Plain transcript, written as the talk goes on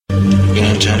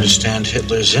Beginning to understand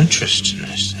Hitler's interest in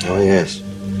this. Oh, yes.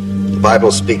 The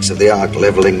Bible speaks of the Ark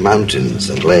leveling mountains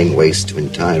and laying waste to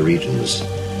entire regions.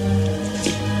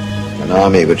 An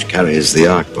army which carries the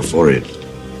Ark before it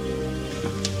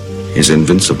is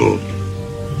invincible.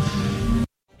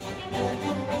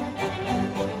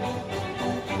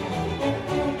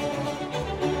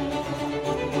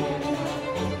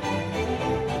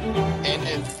 And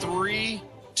in 3,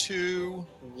 2,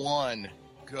 1,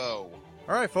 go.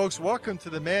 All right, folks, welcome to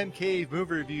the Man Cave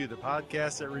Movie Review, the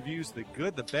podcast that reviews the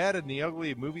good, the bad, and the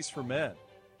ugly of movies for men.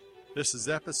 This is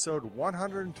episode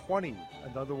 120,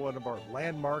 another one of our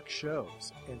landmark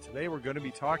shows. And today we're going to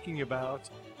be talking about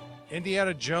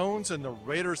Indiana Jones and the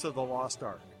Raiders of the Lost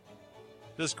Ark.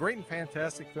 This great and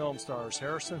fantastic film stars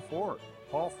Harrison Ford,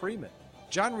 Paul Freeman,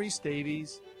 John Rhys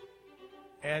Davies,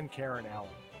 and Karen Allen.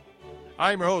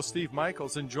 I'm your host, Steve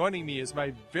Michaels, and joining me is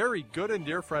my very good and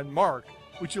dear friend, Mark.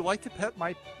 Would you like to pet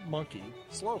my monkey,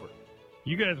 Slover?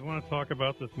 You guys want to talk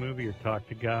about this movie or talk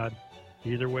to God?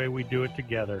 Either way, we do it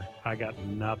together. I got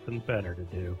nothing better to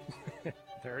do.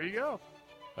 There you go.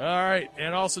 All right,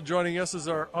 and also joining us is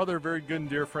our other very good and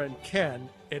dear friend, Ken.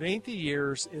 It ain't the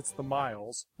years, it's the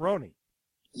miles. Roni.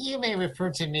 You may refer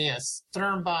to me as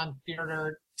Sternbahn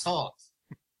Theater Talk.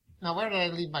 Now, where did I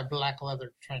leave my black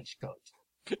leather trench coat?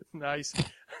 Nice.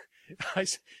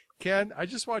 Ken, I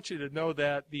just want you to know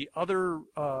that the other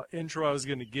intro I was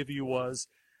going to give you was,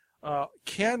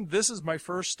 Ken, this is my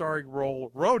first starring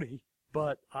role, Roni,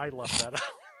 but I left that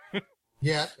out.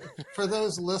 Yeah, for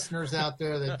those listeners out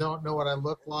there that don't know what I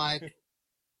look like,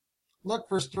 look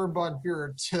for Sternbahn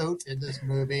Führer Tote in this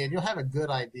movie, and you'll have a good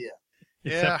idea.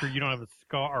 Except for you don't have a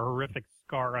scar, a horrific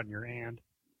scar on your hand.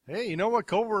 Hey, you know what?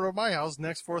 Go over to my house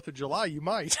next 4th of July. You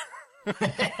might.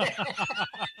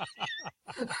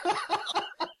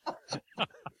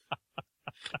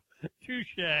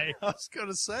 Touche. I was going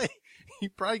to say, you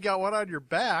probably got one on your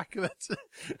back. That's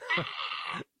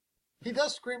He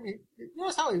does scream. You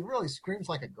notice how he really screams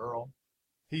like a girl?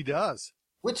 He does.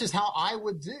 Which is how I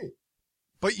would do.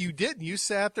 But you didn't. You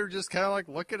sat there just kind of like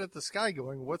looking at the sky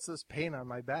going, what's this pain on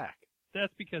my back?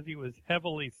 That's because he was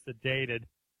heavily sedated.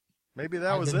 Maybe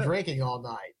that I've was been it. drinking all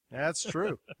night. That's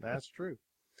true. That's true.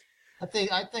 I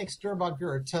think Sternbahn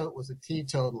Führer Tote was a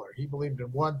teetotaler. He believed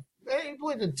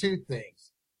in two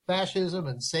things: fascism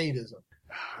and sadism.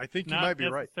 I think you might be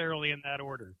right. Not necessarily in that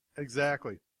order.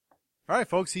 Exactly. All right,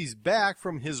 folks, he's back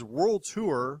from his world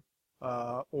tour,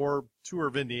 or tour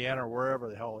of Indiana, or wherever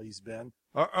the hell he's been.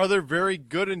 Our other very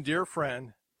good and dear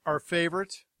friend, our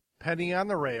favorite Penny on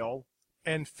the Rail,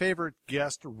 and favorite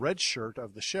guest red shirt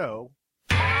of the show,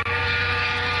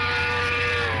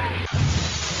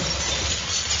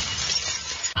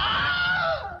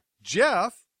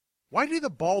 Jeff. Why do the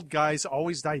bald guys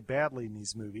always die badly in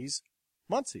these movies?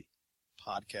 Muncie.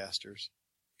 Podcasters.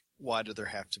 Why do there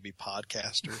have to be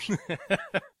podcasters?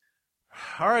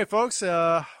 All right, folks,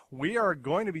 we are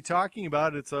going to be talking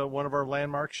about, it's one of our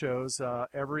landmark shows,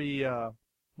 every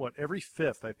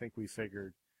fifth, I think we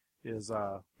figured, is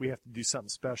we have to do something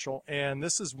special, and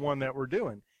this is one that we're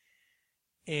doing.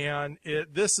 And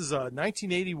this is a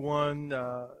 1981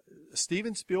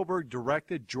 Steven Spielberg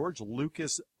directed, George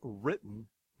Lucas written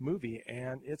movie,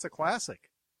 and it's a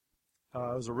classic. It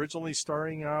was originally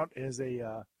starting out as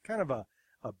a kind of a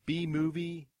B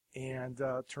movie and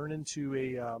turned into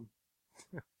a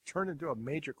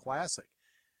major classic.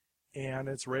 And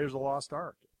it's Raiders of the Lost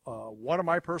Ark, one of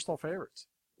my personal favorites.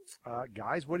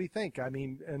 Guys, what do you think? I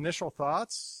mean, initial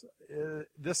thoughts.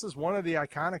 This is one of the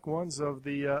iconic ones of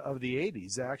the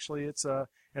 80s. Actually, it's an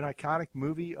iconic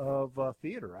movie of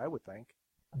theater, I would think.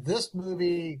 This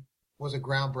movie was a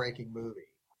groundbreaking movie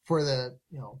for it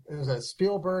was a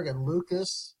Spielberg and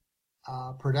Lucas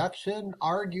production,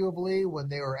 arguably when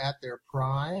they were at their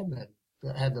prime and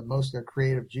had the most of their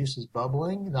creative juices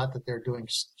bubbling. Not that they're doing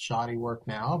shoddy work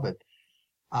now, but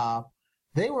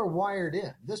they were wired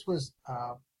in. This was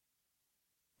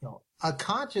a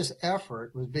conscious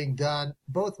effort was being done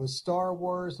both with Star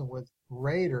Wars and with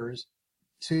Raiders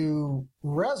to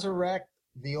resurrect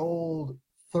the old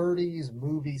 30s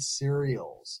movie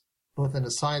serials, both in the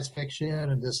science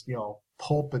fiction and this,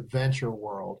 pulp adventure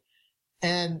world.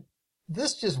 And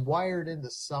this just wired into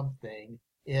something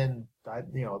in,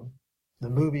 the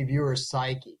movie viewer's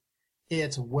psyche.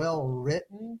 It's well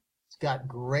written. It's got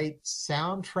great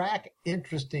soundtrack,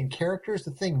 interesting characters.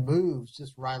 The thing moves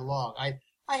just right along. I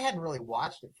hadn't really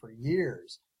watched it for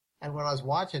years. And when I was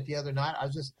watching it the other night, I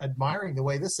was just admiring the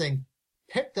way this thing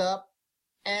picked up,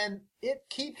 and it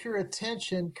keeps your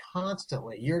attention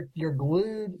constantly. You're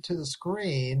glued to the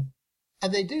screen,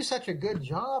 and they do such a good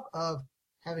job of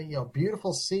having,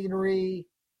 beautiful scenery,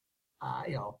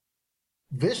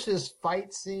 vicious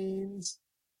fight scenes,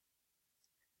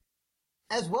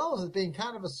 as well as it being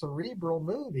kind of a cerebral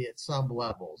movie at some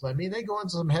levels. I mean, they go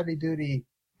into some heavy duty,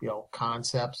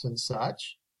 concepts and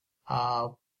such.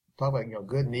 Talk about,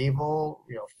 good and evil,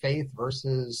 faith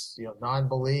versus,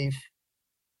 non-belief.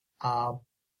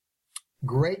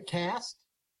 Great cast.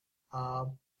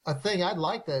 A thing I'd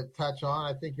like to touch on,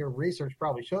 I think your research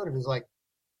probably showed it, is like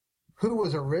who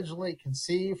was originally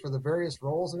conceived for the various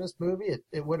roles in this movie.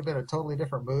 It would have been a totally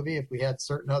different movie if we had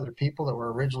certain other people that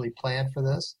were originally planned for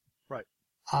this. Right.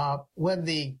 When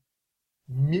the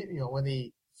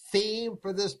theme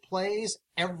for this plays,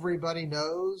 everybody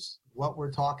knows what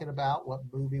we're talking about, what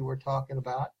movie we're talking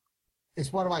about.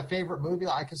 It's one of my favorite movies.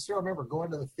 I can still remember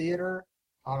going to the theater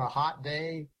on a hot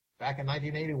day back in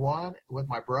 1981 with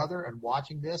my brother and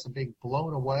watching this and being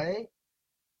blown away.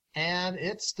 And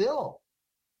it's still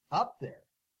up there.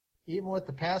 Even with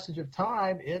the passage of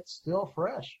time, it's still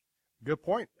fresh. Good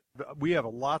point. We have a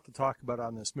lot to talk about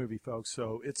on this movie, folks.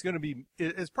 So it's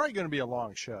probably going to be a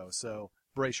long show. So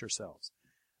brace yourselves.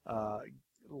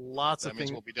 Lots of things. That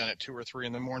means we'll be done at 2 or 3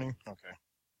 in the morning. Okay.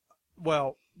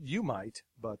 Well, you might,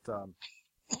 but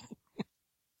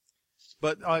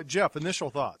Jeff, initial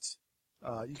thoughts.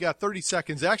 You got 30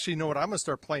 seconds. Actually, you know what? I'm going to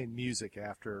start playing music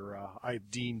after I've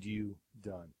deemed you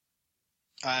done.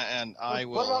 And I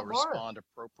will respond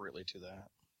appropriately to that.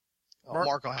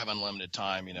 Mark will have unlimited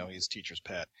time. He's teacher's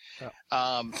pet.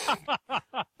 Oh.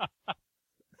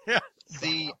 Yeah.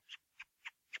 The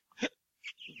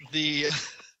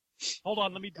Hold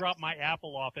on, let me drop my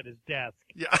apple off at his desk.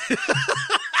 Yeah.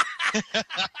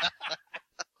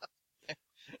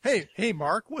 Hey,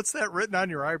 Mark, what's that written on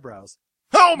your eyebrows?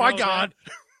 Oh my God!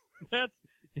 That's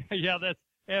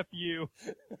F you.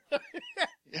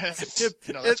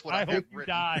 That's what I hope you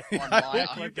die. I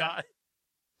hope you die.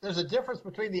 There's a difference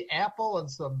between the apple and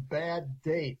some bad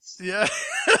dates. Yeah.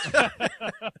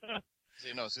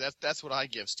 So that's what I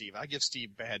give Steve. I give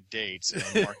Steve bad dates,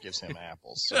 and Mark gives him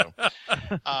apples. So,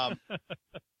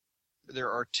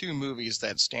 there are 2 movies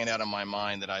that stand out in my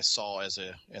mind that I saw as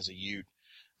a youth.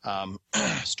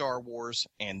 Star Wars,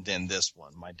 and then this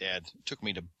one. My dad took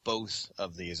me to both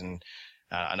of these, and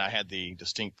I had the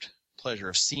distinct pleasure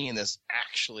of seeing this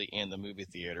actually in the movie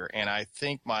theater. And I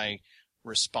think my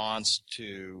response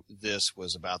to this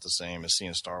was about the same as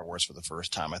seeing Star Wars for the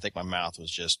first time. I think my mouth was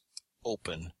just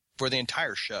open for the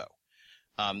entire show.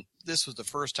 This was the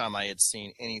first time I had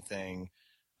seen anything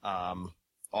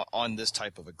on this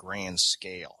type of a grand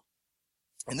scale.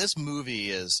 And this movie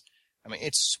is,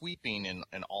 it's sweeping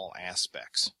in all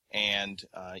aspects. And,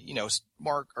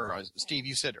 Mark or Steve,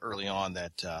 you said early on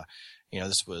that,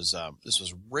 this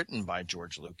was written by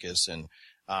George Lucas, and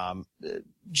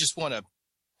just want to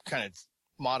kind of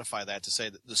modify that to say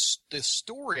that the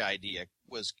story idea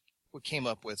was what came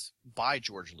up with by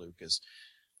George Lucas.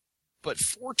 But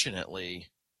fortunately,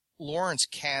 Lawrence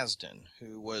Kasdan,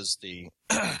 who was the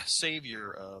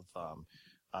savior of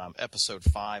Episode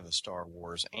 5 of Star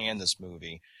Wars and this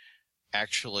movie,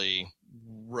 actually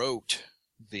wrote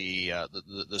the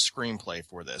screenplay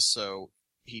for this. So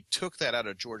he took that out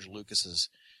of George Lucas's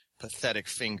pathetic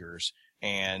fingers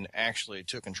and actually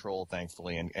took control,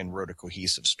 thankfully, and wrote a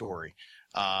cohesive story.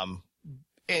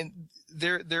 And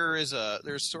there's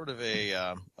sort of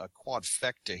a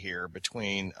quadfecta here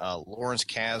between Lawrence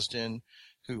Kasdan,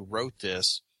 who wrote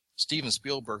this, Steven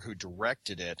Spielberg, who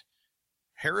directed it,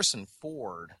 Harrison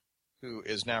Ford, who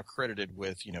is now credited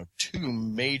with 2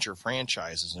 major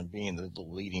franchises and being the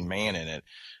leading man in it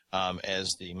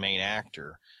as the main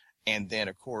actor, and then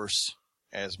of course,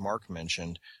 as Mark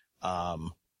mentioned,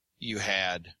 you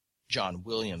had John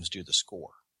Williams do the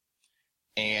score,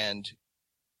 and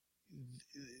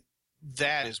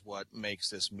that is what makes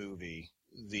this movie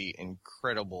the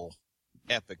incredible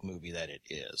epic movie that it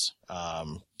is.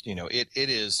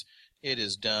 It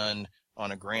is done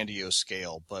on a grandiose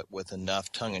scale, but with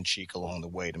enough tongue-in-cheek along the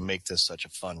way to make this such a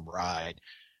fun ride.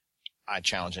 I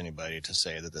challenge anybody to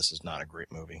say that this is not a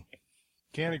great movie.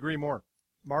 Can't agree more.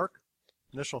 Mark,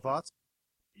 initial thoughts?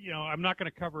 I'm not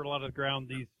going to cover a lot of the ground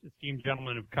these esteemed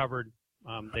gentlemen have covered.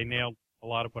 They nailed a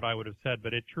lot of what I would have said,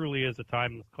 but it truly is a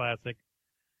timeless classic.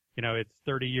 It's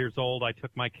 30 years old. I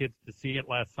took my kids to see it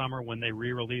last summer when they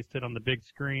re-released it on the big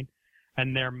screen,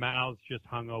 and their mouths just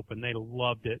hung open. They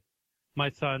loved it. My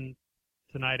son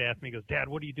tonight asked me, he goes, "Dad,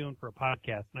 what are you doing for a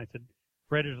podcast?" And I said,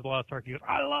 "Raiders of the Lost Ark." He goes,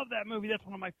 "I love that movie. That's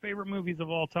one of my favorite movies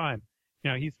of all time."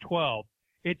 He's 12.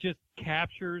 It just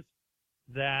captures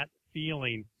that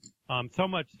feeling, so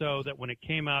much so that when it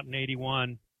came out in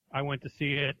 81, I went to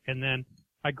see it, and then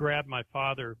I grabbed my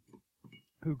father,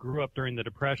 who grew up during the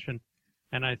Depression,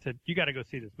 and I said, "You got to go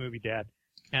see this movie, Dad."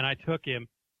 And I took him,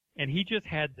 and he just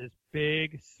had this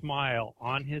big smile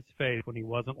on his face when he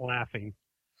wasn't laughing.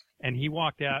 And he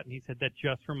walked out and he said, that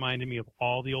just reminded me of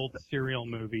all the old serial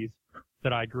movies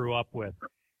that I grew up with.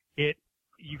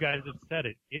 You guys have said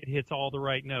it. It hits all the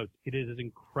right notes. It is an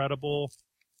incredible,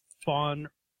 fun,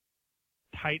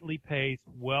 tightly paced,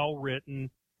 well written,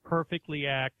 perfectly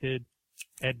acted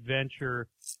adventure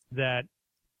that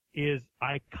is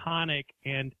iconic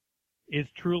and is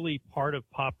truly part of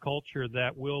pop culture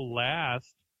that will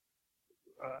last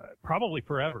probably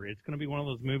forever. It's going to be one of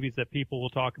those movies that people will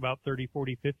talk about 30,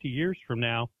 40, 50 years from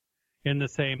now in the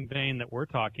same vein that we're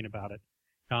talking about it.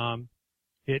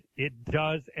 It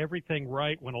does everything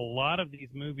right when a lot of these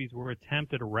movies were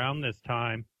attempted around this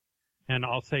time. And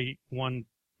I'll say one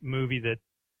movie that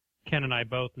Ken and I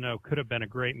both know could have been a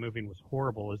great movie and was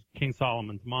horrible is King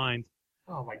Solomon's Mines.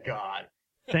 Oh my God.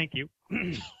 Thank you.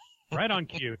 Right on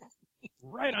cue.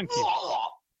 Right on cue.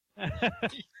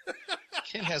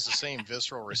 Ken has the same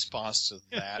visceral response to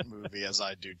that movie as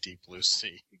I do Deep Blue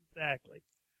Sea. Exactly.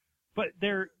 But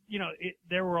there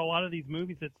were a lot of these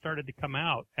movies that started to come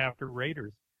out after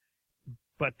Raiders,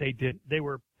 but they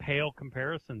were pale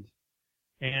comparisons.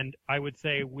 And I would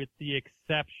say with the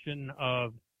exception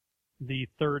of the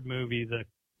third movie, The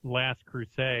Last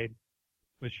Crusade,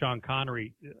 with Sean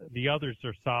Connery, the others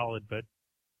are solid, but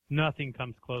nothing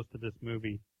comes close to this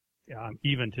movie,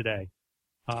 even today.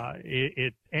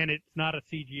 And it's not a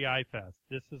CGI fest.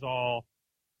 This is all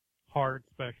hard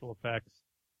special effects.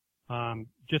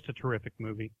 Just a terrific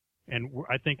movie. And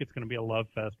I think it's going to be a love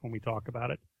fest when we talk about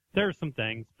it. There are some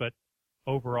things, but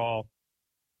overall,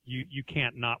 you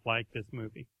can't not like this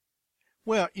movie.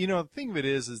 Well, the thing of it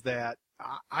is that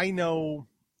I know,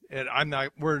 and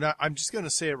I'm just going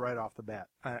to say it right off the bat.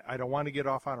 I don't want to get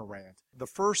off on a rant. The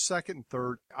first, second, and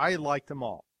third, I liked them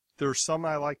all. There's some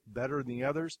I liked better than the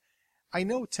others. I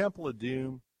know Temple of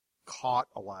Doom caught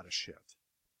a lot of shit.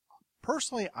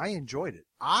 Personally, I enjoyed it.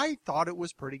 I thought it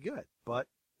was pretty good, but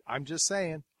I'm just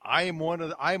saying, I am one of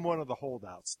the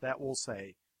holdouts that will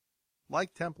say,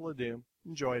 like Temple of Doom,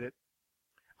 enjoyed it.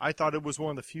 I thought it was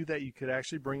one of the few that you could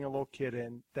actually bring a little kid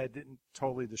in that didn't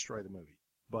totally destroy the movie.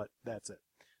 But that's it.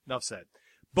 Enough said.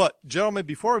 But, gentlemen,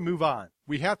 before we move on,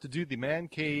 we have to do the Man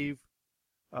Cave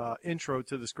intro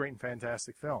to this great and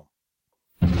fantastic film.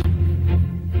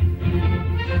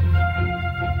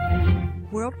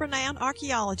 World-renowned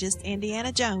archaeologist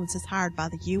Indiana Jones is hired by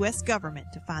the U.S. government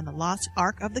to find the Lost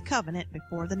Ark of the Covenant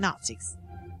before the Nazis.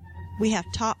 We have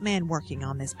top men working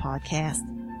on this podcast.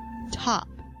 Top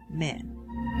men.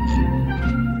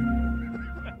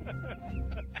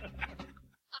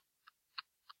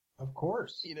 Of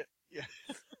course. Steve,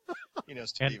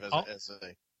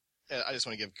 I just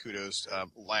want to give kudos.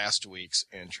 Last week's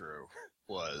intro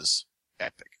was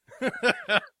epic.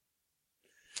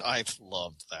 I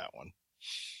loved that one.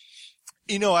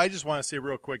 I just want to say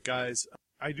real quick, guys,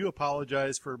 I do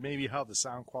apologize for maybe how the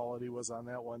sound quality was on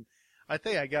that one. I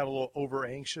think I got a little over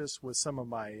anxious with some of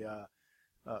my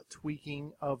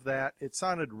tweaking of that. It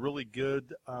sounded really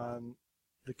good on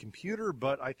the computer,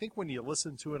 but I think when you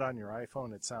listen to it on your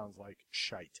iPhone, it sounds like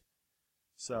shite.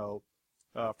 So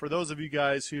for those of you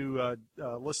guys who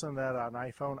listen to that on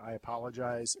iPhone, I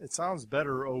apologize. It sounds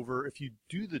better over, if you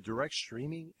do the direct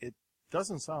streaming, it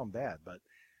doesn't sound bad, but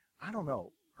I don't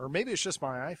know. Or maybe it's just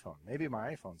my iPhone. Maybe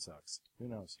my iPhone sucks. Who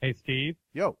knows? Hey, Steve.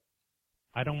 Yo.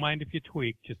 I don't mind if you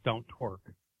tweak, just don't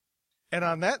twerk. And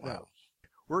on that note,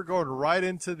 we're going right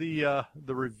into the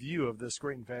review of this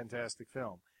great and fantastic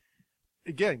film.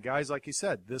 Again, guys, like you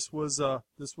said, this was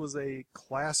a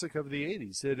classic of the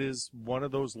 80s. It is one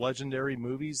of those legendary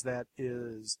movies that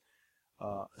is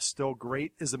still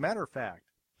great. As a matter of fact,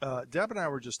 Deb and I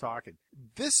were just talking.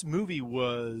 This movie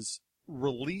was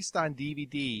released on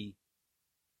DVD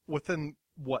within,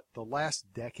 the last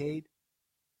decade?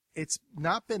 It's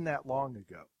not been that long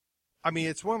ago. I mean,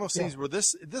 it's one of those things where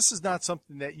this is not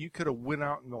something that you could have went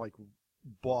out and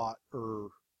bought or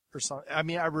something. I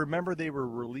mean, I remember they were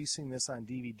releasing this on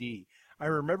DVD. I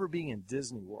remember being in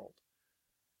Disney World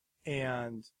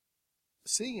and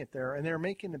seeing it there, and they were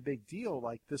making a big deal.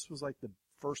 Like this was like the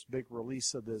first big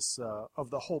release of this of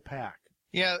the whole pack.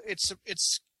 Yeah, it's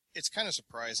kind of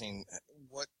surprising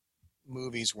what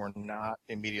movies were not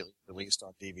immediately released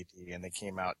on DVD and they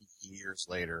came out years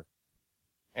later.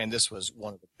 And this was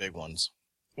one of the big ones.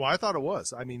 Well, I thought it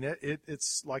was. I mean,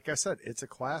 it's like I said, it's a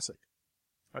classic.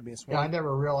 I mean, it's one. I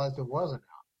never realized it wasn't.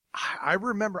 I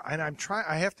remember, and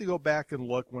I have to go back and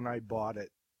look when I bought it,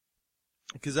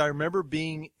 because I remember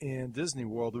being in Disney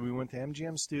World and we went to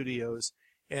MGM Studios,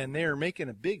 and they were making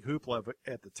a big hoopla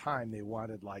at the time. They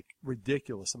wanted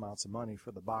ridiculous amounts of money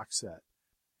for the box set,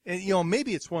 And,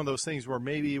 maybe it's one of those things where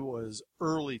maybe it was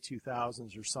early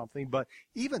 2000s or something, but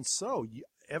even so,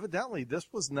 evidently this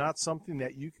was not something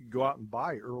that you could go out and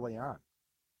buy early on.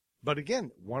 But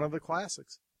again, one of the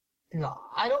classics.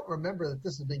 I don't remember that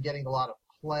this has been getting a lot of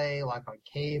play, like on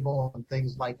cable and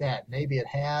things like that. Maybe it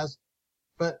has.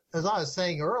 But as I was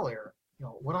saying earlier,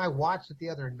 when I watched it the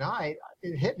other night,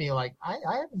 it hit me like, I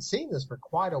haven't seen this for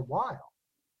quite a while.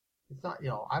 It's not,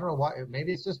 I don't know why,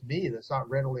 maybe it's just me that's not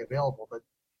readily available, but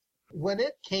when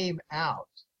it came out,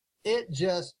 it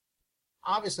just,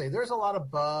 obviously there's a lot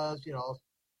of buzz,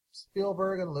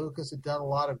 Spielberg and Lucas had done a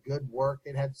lot of good work.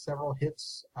 They'd had several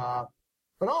hits,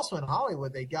 but also in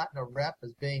Hollywood, they'd gotten a rep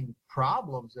as being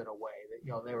problems in a way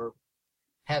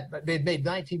that, they'd made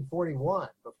 1941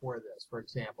 before this, for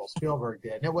example, Spielberg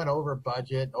did, and it went over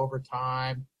budget, over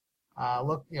time.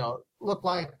 Looked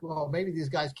like, well, maybe these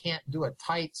guys can't do a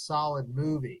tight, solid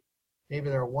movie. Maybe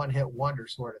they're a one-hit wonder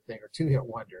sort of thing, or two-hit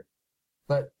wonder.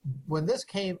 But when this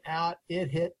came out,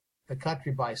 it hit the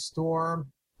country by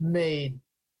storm, made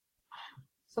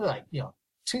something like,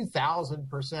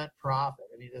 2,000% profit.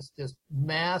 I mean, it's just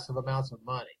massive amounts of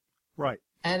money. Right.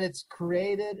 And it's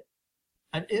created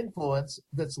an influence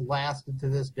that's lasted to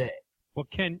this day. Well,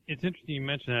 Ken, it's interesting you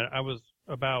mentioned that. I was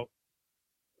about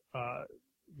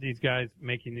these guys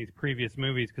making these previous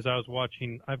movies because I was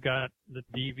watching. I've got the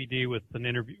DVD with an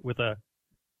interview with a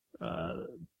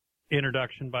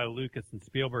introduction by Lucas and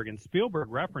Spielberg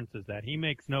references that. He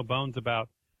makes no bones about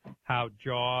how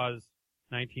Jaws,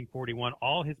 1941,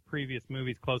 all his previous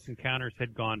movies, Close Encounters,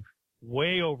 had gone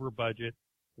way over budget,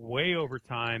 way over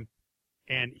time,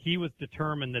 and he was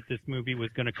determined that this movie was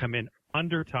going to come in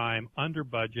under time, under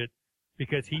budget,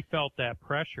 because he felt that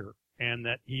pressure and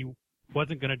that he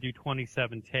wasn't going to do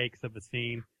 27 takes of a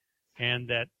scene, and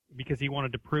that because he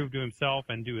wanted to prove to himself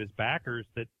and to his backers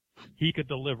that he could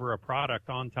deliver a product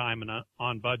on time and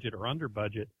on budget or under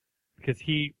budget, because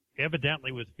he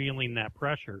evidently was feeling that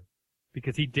pressure,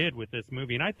 because he did with this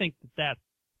movie. And I think that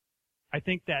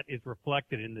is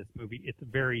reflected in this movie. It's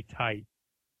very tight,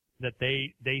 that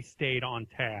they stayed on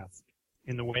task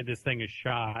in the way this thing is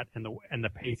shot and the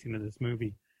pacing of this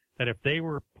movie. That if they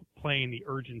were playing the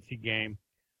urgency game,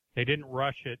 they didn't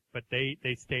rush it, but they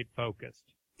stayed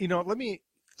focused. Let me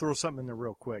throw something in there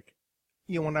real quick.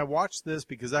 When I watched this,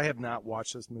 because I have not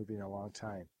watched this movie in a long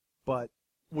time, but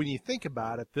when you think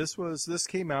about it, this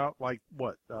came out like,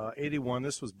 81,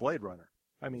 this was Blade Runner.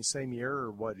 I mean, same year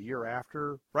or a year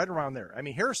after, right around there. I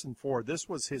mean, Harrison Ford, this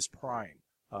was his prime.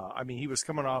 He was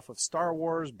coming off of Star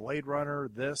Wars, Blade Runner,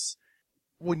 this.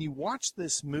 When you watch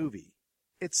this movie,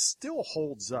 it still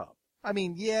holds up. I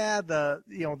mean, yeah,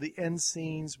 the end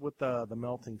scenes with the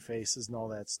melting faces and all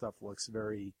that stuff looks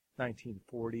very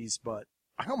 1940s, but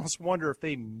I almost wonder if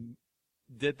they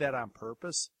did that on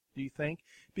purpose, do you think?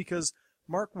 Because,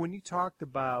 Mark, when you talked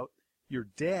about your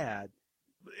dad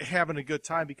having a good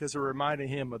time because it reminded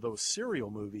him of those serial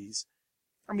movies,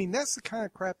 I mean, that's the kind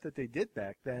of crap that they did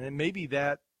back then, and maybe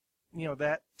that,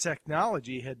 that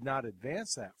technology had not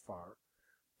advanced that far,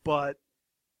 but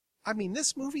I mean,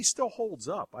 this movie still holds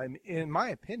up, in my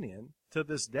opinion, to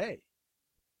this day.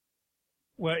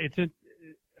 Well,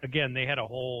 again, they had a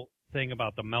whole thing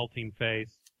about the melting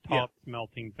face, Top's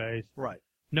melting face. Right.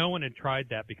 No one had tried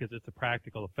that because it's a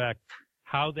practical effect.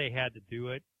 How they had to do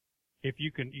it, if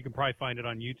you can probably find it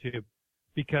on YouTube,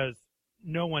 because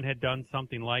no one had done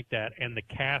something like that, and the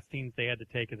castings they had to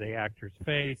take of the actor's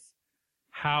face,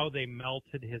 how they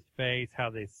melted his face, how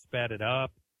they sped it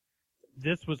up.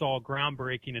 This was all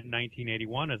groundbreaking in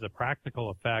 1981 as a practical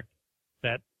effect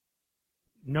that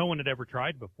no one had ever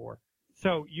tried before.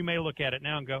 So you may look at it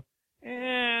now and go,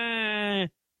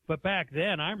 but back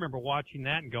then I remember watching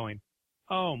that and going,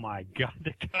 oh my God,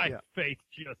 the guy's face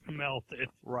just melted.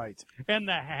 Right. And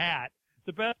the hat.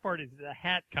 The best part is the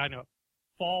hat kind of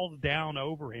falls down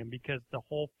over him because the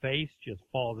whole face just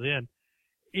falls in.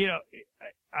 You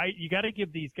got to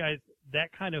give these guys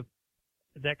that kind of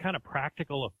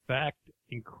practical effect,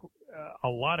 a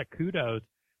lot of kudos,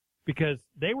 because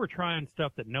they were trying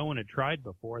stuff that no one had tried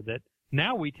before that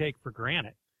now we take for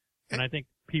granted. And I think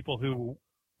people who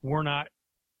were not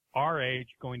our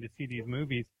age going to see these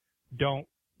movies don't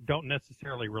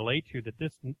necessarily relate to that.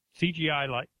 This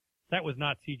CGI, that was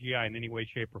not CGI in any way,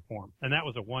 shape, or form. And that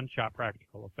was a one-shot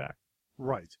practical effect.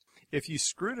 Right. If you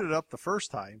screwed it up the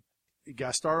first time, you got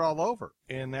to start all over.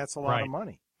 And that's a lot of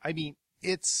money. I mean,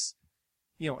 it's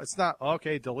not,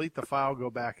 okay, delete the file, go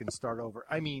back and start over.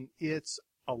 I mean, it's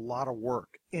a lot of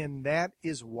work. And that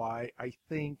is why I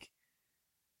think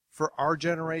for our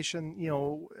generation,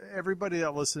 everybody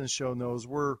that listens to the show knows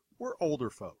we're older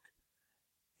folk.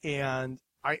 And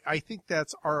I think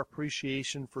that's our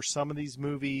appreciation for some of these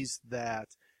movies that,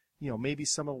 maybe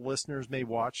some of the listeners may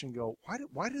watch and go,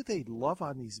 why do they love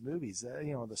on these movies?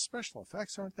 The special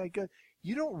effects aren't that good.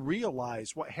 You don't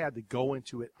realize what had to go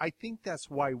into it. I think that's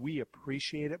why we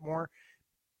appreciate it more.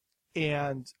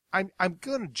 And I'm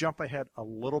going to jump ahead a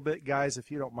little bit, guys,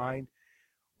 if you don't mind.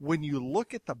 When you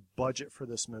look at the budget for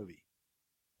this movie,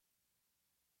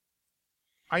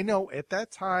 I know at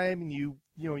that time you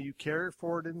carried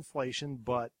forward inflation,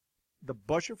 but the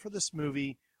budget for this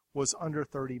movie was under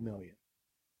 $30 million.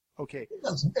 Okay.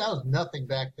 That was nothing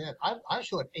back then. I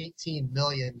showed $18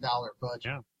 million budget.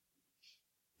 Yeah.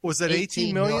 Was that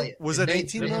 18 million? Was that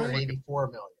 18 million? 84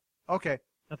 million. Okay.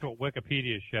 That's what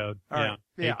Wikipedia showed. All right.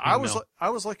 Yeah. I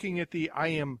was looking at the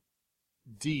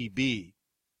IMDb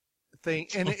thing,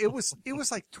 and it was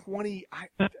like 20. I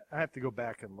have to go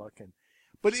back and look,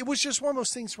 but it was just one of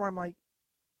those things where I'm like,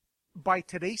 by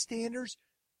today's standards,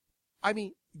 I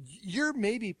mean, you're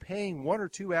maybe paying one or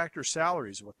two actors'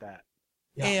 salaries with that.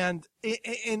 Yeah.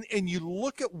 And you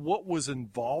look at what was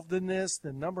involved in this,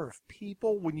 the number of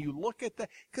people, when you look at that,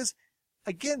 because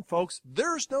again, folks,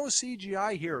 there's no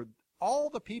CGI here. All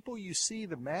the people you see,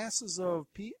 the masses of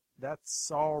people, that's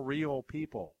all real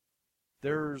people.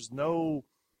 There's no,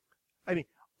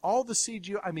 all the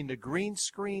CGI, the green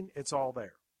screen, it's all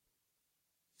there.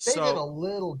 They did a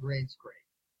little green screen.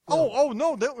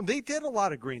 No, they did a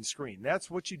lot of green screen.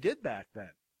 That's what you did back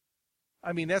then.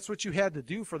 That's what you had to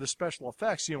do for the special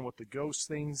effects, with the ghost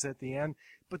things at the end.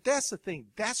 But that's the thing.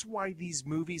 That's why these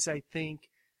movies, I think,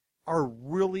 are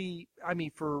really,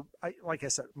 like I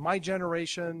said, my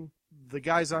generation, the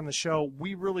guys on the show,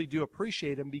 we really do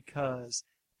appreciate them because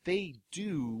they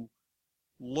do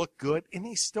look good and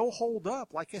they still hold up.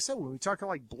 Like I said, when we talk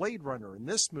like Blade Runner in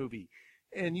this movie,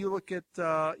 and you look at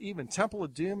even Temple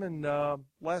of Doom and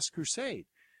Last Crusade,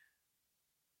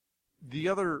 the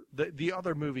other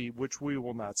movie, which we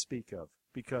will not speak of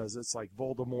because it's like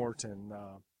Voldemort and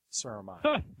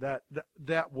Saruman.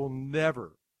 That will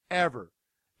never, ever,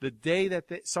 the day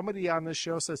that somebody on this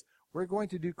show says, we're going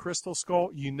to do Crystal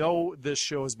Skull, this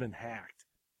show has been hacked.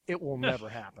 It will never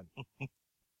happen.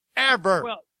 Ever.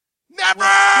 Well,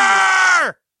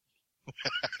 never!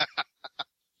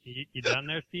 You done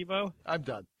there, Steve-O? I'm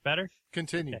done. Better?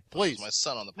 Continue, okay. please. My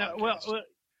son on the podcast. No,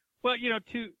 well,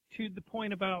 to the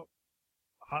point about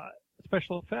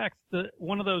special effects,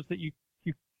 one of those that you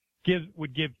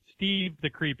would give Steve the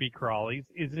creepy crawlies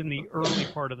is in the early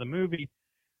part of the movie.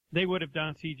 They would have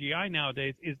done CGI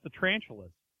nowadays. Is the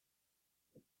tarantulas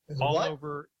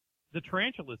over the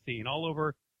tarantula scene, all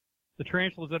over the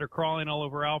tarantulas that are crawling all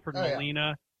over Alfred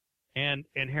Molina and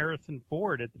Harrison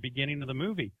Ford at the beginning of the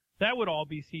movie. That would all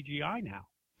be CGI now.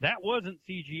 That wasn't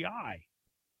CGI.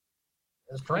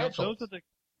 It's tarantulas.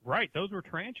 Those were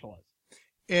tarantulas.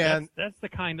 And that's the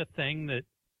kind of thing that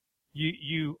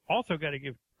you also got to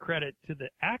give credit to the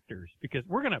actors because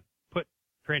we're going to put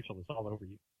tarantulas all over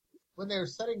you. When they were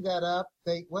setting that up,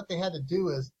 what they had to do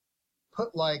is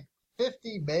put like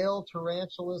 50 male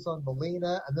tarantulas on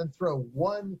Molina and then throw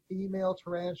one female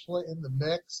tarantula in the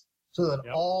mix so that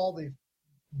all the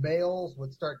males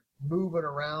would start moving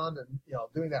around and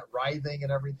doing that writhing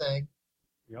and everything.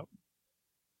 Yep.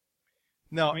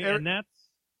 No, and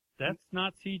that's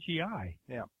not CGI.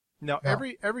 Yeah. Now,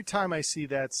 every time I see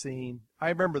that scene, I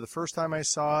remember the first time I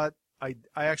saw it, I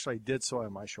actually did so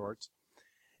in my shorts.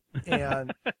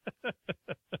 And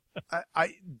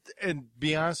and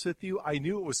be honest with you, I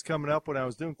knew it was coming up when I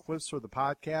was doing clips for the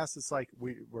podcast. It's like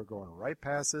we're going right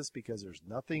past this because there's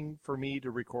nothing for me to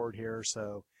record here.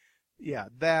 So, yeah,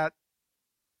 that.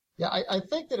 Yeah, I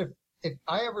think that if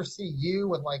I ever see you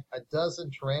with like a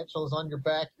dozen tarantulas on your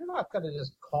back, you're not going to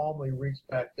just calmly reach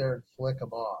back there and flick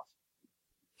them off.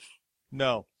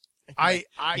 No. He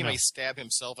may stab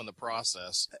himself in the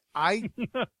process. I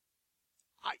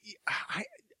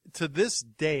to this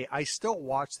day, I still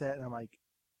watch that and I'm like,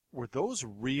 were those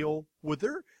real? Were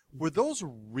those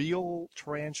real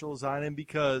tarantulas on him?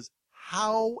 Because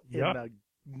how in the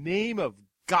name of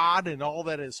God and all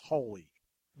that is holy?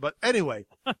 But anyway,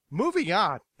 moving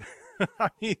on.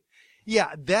 I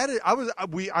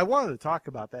wanted to talk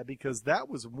about that because that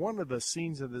was one of the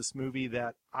scenes of this movie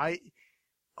that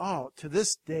to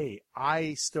this day,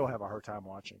 I still have a hard time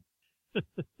watching.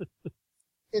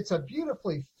 It's a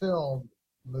beautifully filmed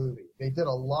movie. They did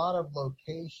a lot of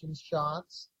location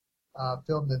shots,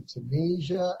 filmed in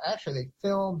Tunisia. Actually, they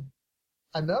filmed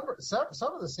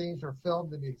some of the scenes were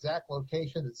filmed in the exact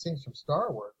location that scenes from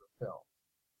Star Wars were filmed.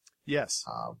 Yes.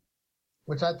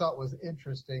 Which I thought was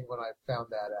interesting when I found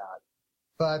that out.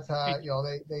 But,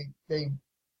 they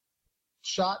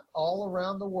shot all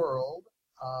around the world.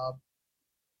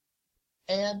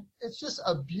 And it's just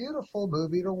a beautiful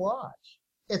movie to watch.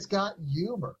 It's got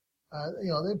humor.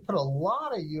 They put a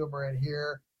lot of humor in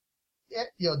here.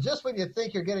 Just when you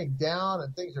think you're getting down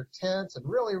and things are tense and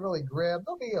really, really grim,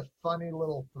 there'll be a funny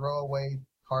little throwaway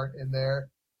part in there.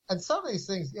 And some of these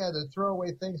things, they're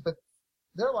throwaway things, but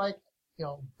they're like,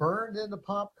 burned into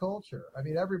pop culture. I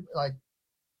mean,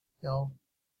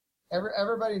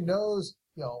 everybody knows,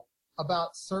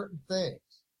 about certain things.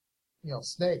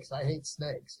 Snakes. I hate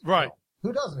snakes. Right.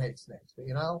 Who doesn't hate snakes? But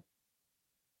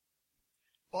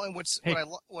Well, and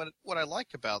what I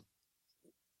like about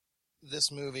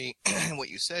this movie, what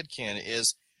you said, Ken,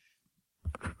 is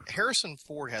Harrison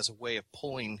Ford has a way of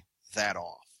pulling that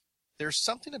off. There's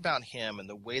something about him and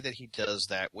the way that he does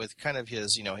that with kind of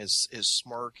his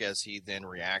smirk as he then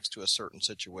reacts to a certain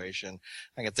situation.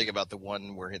 I can think about the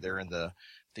one where they're in the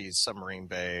submarine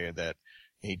bay that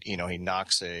he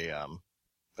knocks a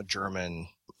German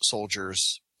soldier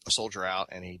out,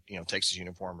 and he takes his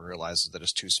uniform and realizes that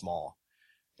it's too small.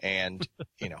 And,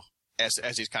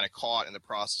 as he's kind of caught in the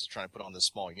process of trying to put on this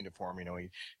small uniform, he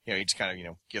just kind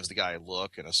of, gives the guy a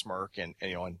look and a smirk and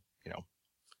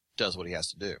does what he has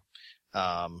to do.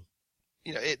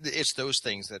 It's those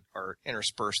things that are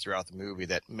interspersed throughout the movie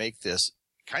that make this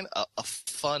kind of a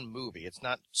fun movie. It's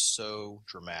not so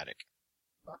dramatic.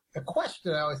 A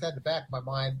question I always had in the back of my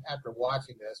mind after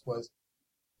watching this was,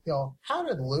 how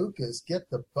did Lucas get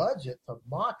the budget to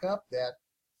mock up that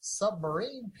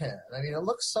submarine pen? I mean, it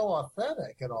looks so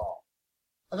authentic and all.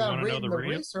 And then I'm reading the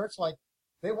research, like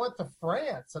they went to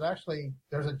France and actually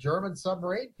there's a German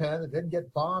submarine pen that didn't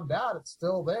get bombed out. It's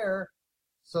still there.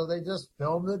 So they just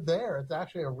filmed it there. It's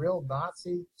actually a real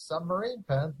Nazi submarine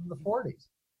pen from the 40s.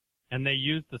 And they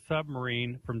used the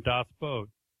submarine from Das Boot.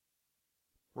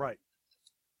 Right.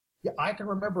 Yeah, I can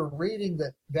remember reading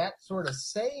that sort of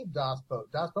saved Das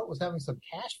Boot. Das Boot was having some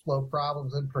cash flow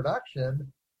problems in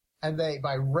production, and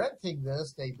by renting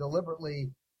this, they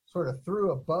deliberately sort of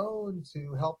threw a bone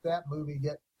to help that movie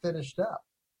get finished up.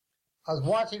 I was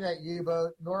watching that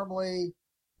U-boat. Normally,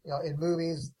 in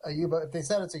movies, a U-boat, if they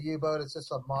said it's a U-boat, it's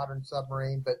just a modern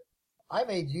submarine, but I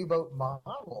made U-boat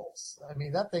models. I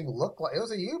mean, that thing looked like it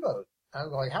was a U-boat. I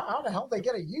was like, how the hell did they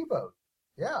get a U-boat?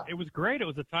 Yeah. It was great. It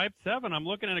was a Type 7. I'm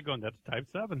looking at it going, that's a Type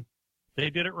 7. They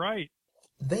did it right.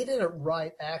 They did it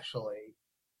right, actually,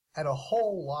 at a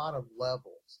whole lot of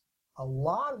levels. A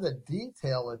lot of the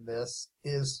detail in this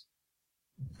is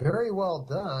very well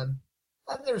done.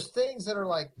 And there's things that are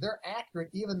like, they're accurate,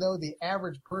 even though the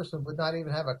average person would not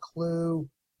even have a clue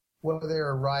whether they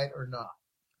were right or not.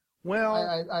 Well,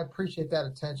 I appreciate that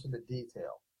attention to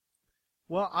detail.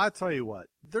 Well, I'll tell you what,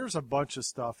 there's a bunch of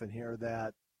stuff in here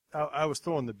that I was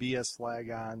throwing the BS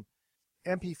flag on.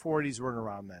 MP40s weren't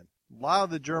around then. A lot of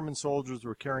the German soldiers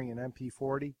were carrying an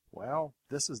MP40. Well,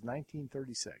 this is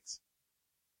 1936.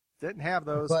 Didn't have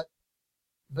those.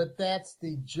 But that's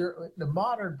the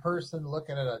modern person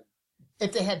looking at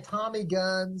if they had Tommy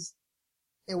guns,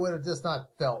 it would have just not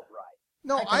felt right.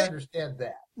 No, I understand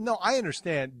that. No, I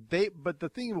understand. But the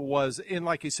thing was, and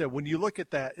like you said, when you look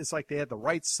at that, it's like they had the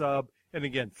right sub. And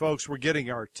again, folks, we're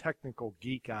getting our technical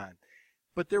geek on.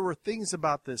 But there were things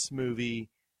about this movie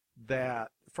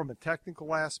that, from a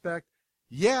technical aspect,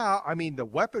 I mean, the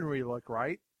weaponry looked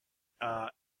right.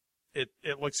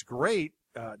 It looks great.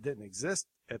 Didn't exist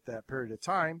at that period of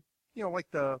time. Like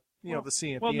the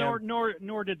CMPM. Well,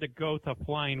 nor did the Gotha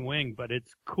flying wing, but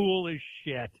it's cool as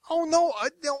shit. Oh no,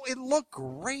 it looked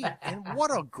great, and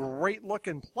what a great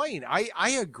looking plane.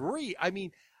 I agree. I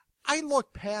mean, I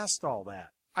look past all that.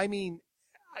 I mean,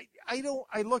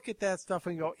 I look at that stuff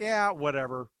and go, yeah,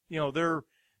 whatever.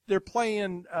 They're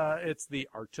playing. It's the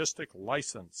artistic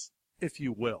license, if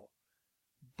you will.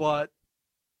 But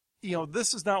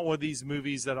this is not one of these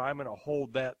movies that I'm going to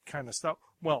hold that kind of stuff.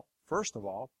 Well, first of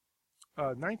all,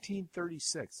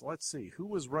 1936. Let's see, who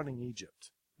was running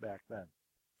Egypt back then?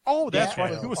 Oh, that's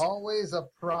right. It was always a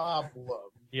problem.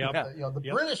 Yep. The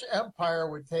British Empire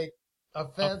would take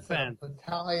offense at a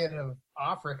battalion of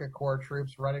Afrika Korps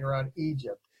troops running around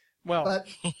Egypt. Well, but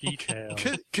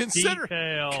considering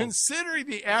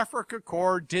the Afrika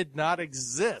Korps did not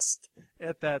exist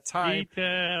at that time.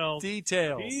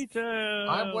 Details.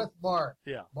 I'm with Mark.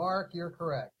 Yeah. Mark, you're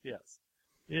correct. Yes.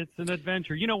 It's an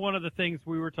adventure. One of the things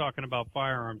we were talking about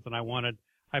firearms, and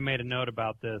I made a note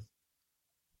about this.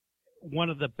 One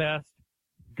of the best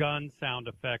gun sound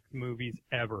effects movies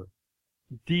ever.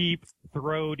 Deep,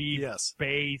 throaty, yes.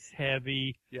 bass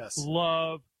heavy, yes.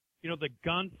 love. The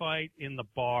gunfight in the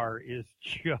bar is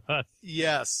just...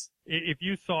 Yes. If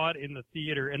you saw it in the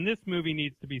theater, and this movie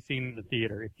needs to be seen in the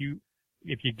theater. If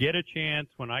you get a chance,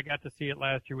 when I got to see it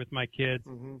last year with my kids,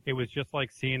 mm-hmm. it was just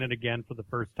like seeing it again for the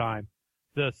first time.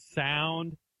 The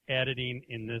sound editing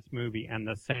in this movie and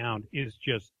the sound is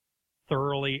just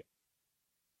thoroughly,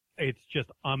 it's just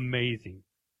amazing.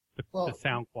 The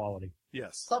sound quality.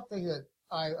 Yes. Something that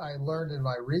I learned in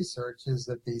my research is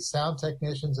that the sound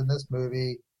technicians in this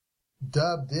movie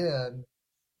dubbed in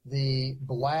the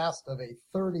blast of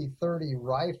a 30-30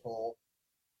 rifle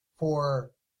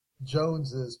for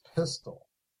Jones's pistol.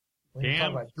 When you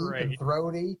talk about deep and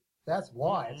throaty, that's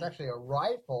why. It's actually a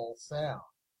rifle sound.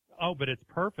 Oh, but it's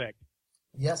perfect.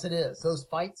 Yes, it is. Those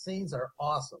fight scenes are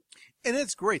awesome. And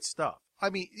it's great stuff. I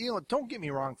mean, don't get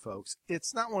me wrong, folks.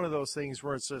 It's not one of those things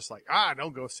where it's just like,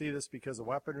 don't go see this because the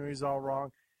weaponry is all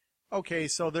wrong. Okay,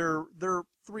 so they're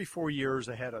 3-4 years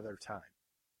ahead of their time.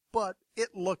 But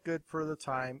it looked good for the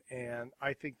time, and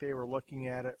I think they were looking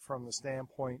at it from the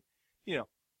standpoint,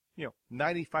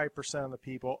 95% of the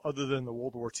people, other than the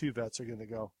World War II vets, are going to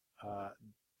go,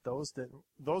 those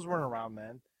weren't around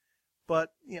then. But,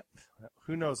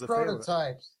 who knows if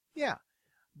prototypes. Yeah.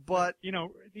 But,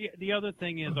 the other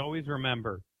thing is, always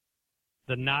remember,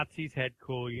 the Nazis had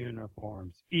cool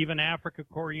uniforms. Even Africa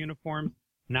Corps uniforms,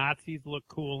 Nazis look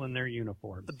cool in their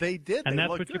uniforms. They did. And they that's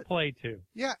what good. you play to.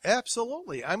 Yeah,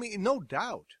 absolutely. I mean, no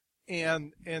doubt.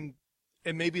 And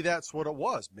maybe that's what it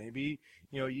was. Maybe,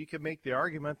 you could make the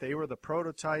argument they were the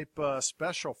prototype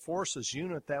special forces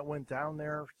unit that went down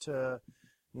there to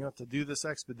do this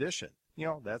expedition.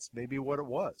 That's maybe what it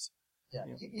was. Yeah,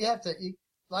 you have to,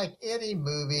 like any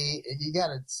movie, you got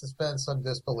to suspend some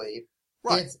disbelief.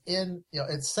 Right. It's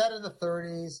it's set in the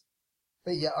 30s,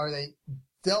 but yeah, are they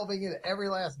delving into every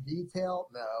last detail?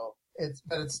 No. It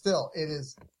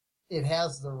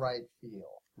has the right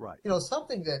feel. Right.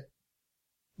 Something that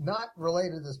not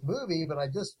related to this movie, but I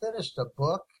just finished a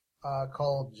book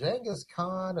called Genghis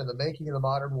Khan and the Making of the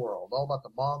Modern World, all about the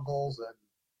Mongols and,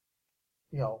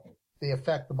 the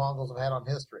effect the Mongols have had on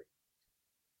history.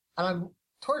 And I'm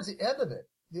towards the end of it,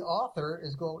 the author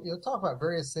is going, talk about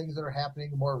various things that are happening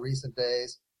in more recent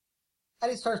days. And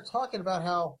he starts talking about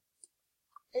how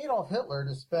Adolf Hitler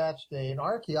dispatched an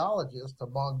archaeologist to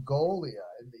Mongolia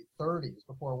in the 30s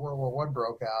before World War I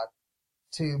broke out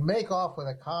to make off with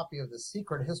a copy of the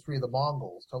secret history of the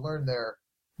Mongols to learn their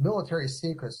military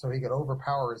secrets so he could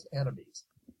overpower his enemies.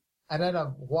 And then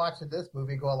I'm watching this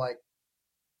movie going like,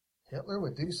 Hitler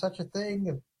would do such a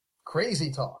thing?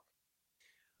 Crazy talk.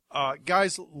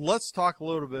 Guys, let's talk a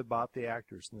little bit about the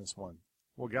actors in this one.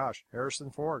 Well, gosh,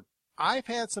 Harrison Ford. I've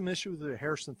had some issues with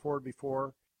Harrison Ford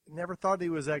before. Never thought he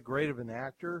was that great of an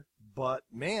actor, but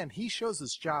man, he shows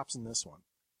his chops in this one.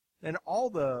 And all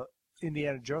the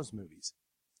Indiana Jones movies.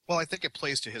 Well, I think it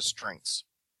plays to his strengths.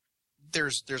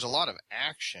 There's a lot of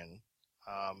action,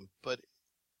 but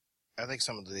I think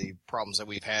some of the problems that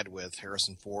we've had with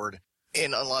Harrison Ford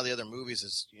in a lot of the other movies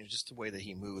is just the way that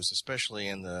he moves, especially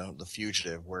in the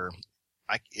Fugitive, where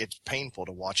it's painful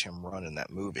to watch him run in that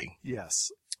movie. Yes.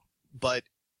 But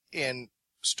in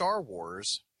Star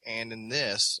Wars and in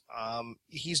this,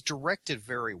 he's directed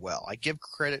very well. I give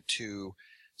credit to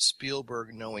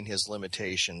Spielberg knowing his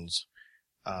limitations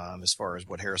as far as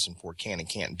what Harrison Ford can and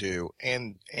can't do,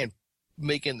 and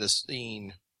making the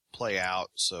scene play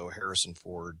out so Harrison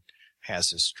Ford has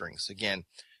his strengths. Again,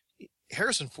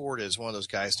 Harrison Ford is one of those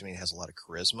guys to me that has a lot of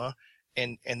charisma,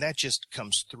 and that just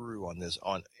comes through on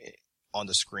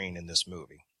the screen in this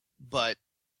movie. But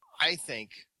I think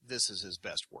this is his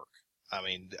best work. I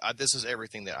mean, this is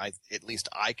everything that at least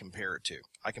I compare it to.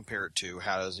 I compare it to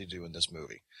how does he do in this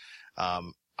movie.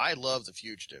 I love The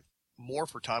Fugitive more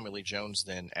for Tommy Lee Jones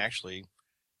than actually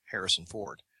Harrison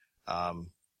Ford.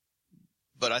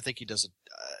 But I think he does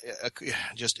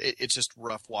it's just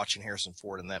rough watching Harrison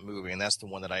Ford in that movie. And that's the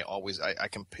one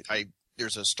that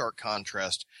there's a stark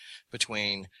contrast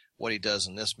between what he does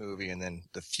in this movie and then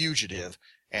The Fugitive.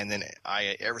 And then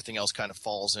everything else kind of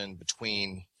falls in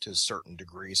between to certain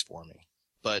degrees for me.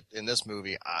 But in this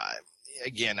movie,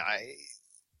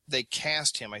 they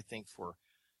cast him, I think, for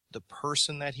the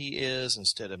person that he is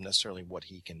instead of necessarily what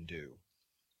he can do.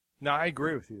 No, I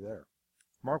agree with you there.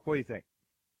 Mark, what do you think?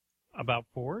 About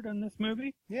Ford in this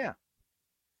movie? Yeah.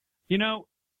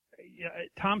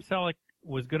 Tom Selleck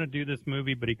was going to do this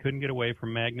movie, but he couldn't get away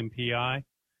from Magnum P.I.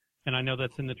 And I know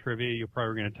that's in the trivia. You're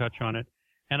probably going to touch on it.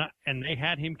 And they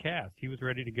had him cast. He was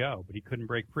ready to go, but he couldn't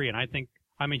break free. And I think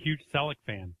I'm a huge Selleck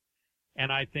fan.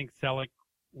 And I think Selleck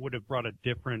would have brought a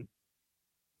different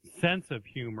sense of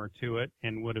humor to it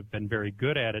and would have been very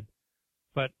good at it.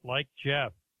 But like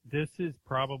Jeff, this is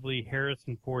probably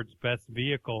Harrison Ford's best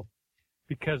vehicle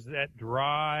because that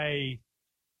dry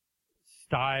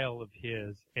style of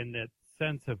his and that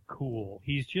sense of cool,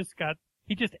 he just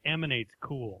emanates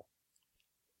cool.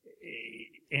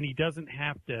 And he doesn't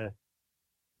have to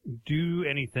do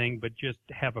anything but just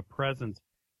have a presence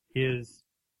is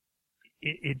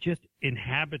it just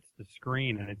inhabits the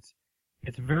screen, and it's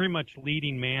very much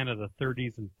leading man of the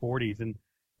 30s and 40s, and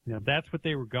that's what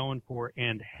they were going for.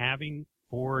 And having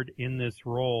Ford in this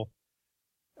role,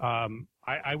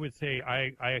 I would say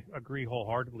I agree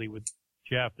wholeheartedly with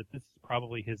Jeff that this is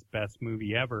probably his best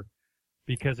movie ever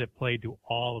because it played to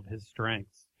all of his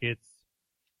strengths.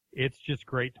 It's just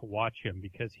great to watch him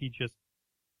because he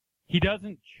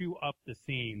doesn't chew up the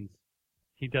scenes.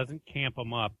 He doesn't camp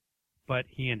them up, but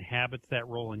he inhabits that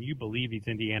role, and you believe he's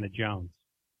Indiana Jones.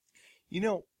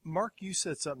 Mark, you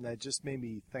said something that just made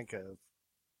me think of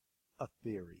a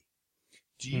theory.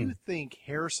 Do you think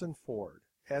Harrison Ford,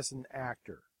 as an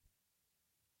actor,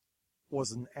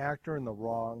 was an actor in the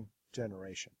wrong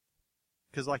generation?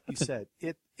 Because, like you said,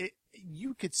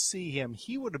 you could see him.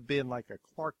 He would have been like a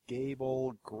Clark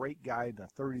Gable, great guy in the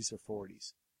 30s or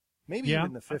 40s, maybe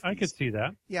even the 50s. I could see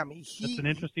that. Yeah, I mean, that's an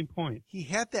interesting point. He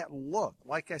had that look.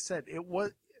 Like I said,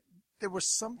 there was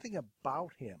something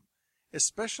about him,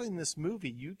 especially in this movie.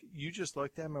 You just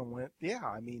looked at him and went, yeah.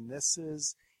 I mean,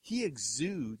 he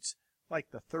exudes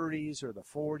like the 30s or the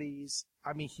 40s.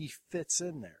 I mean, he fits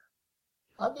in there.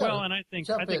 Well, and I think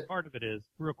part of it is,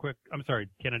 real quick, I'm sorry,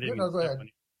 Ken, I didn't mean to step on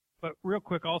you. But real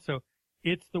quick also,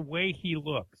 it's the way he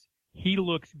looks. He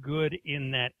looks good in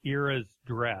that era's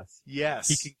dress. Yes.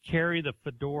 He can carry the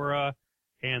fedora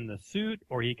and the suit,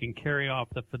 or he can carry off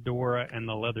the fedora and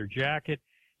the leather jacket.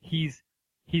 He's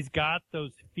got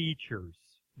those features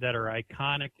that are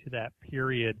iconic to that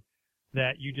period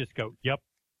that you just go, yep,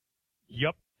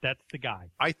 that's the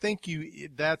guy.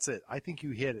 That's it. I think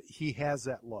you hit it. He has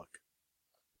that look.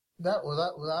 What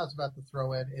I was about to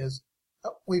throw in is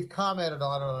we've commented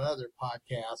on other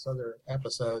podcasts, other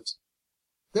episodes.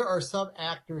 There are some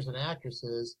actors and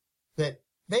actresses that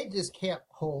they just can't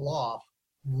pull off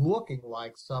looking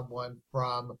like someone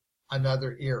from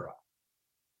another era.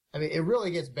 I mean, it really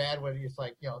gets bad when it's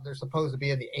like, they're supposed to be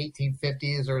in the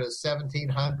 1850s or the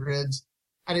 1700s,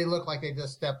 and they look like they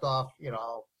just stepped off,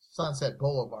 Sunset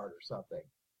Boulevard or something.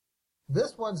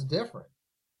 This one's different.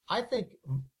 I think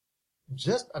I'm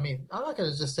not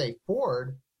going to just say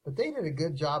Ford, but they did a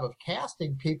good job of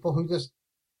casting people who just,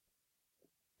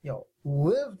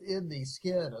 lived in the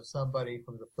skin of somebody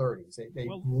from the 30s. They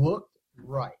looked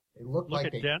right. They looked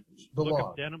like they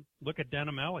belonged. Look at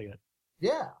Denham Elliott.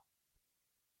 Yeah.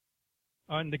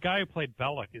 And the guy who played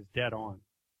Belloc is dead on.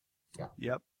 Yeah.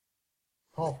 Yep.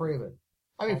 Paul Freeman.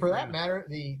 I mean, for that matter,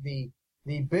 the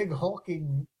big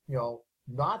hulking,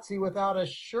 Nazi without a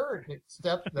shirt,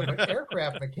 the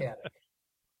aircraft mechanic.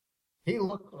 He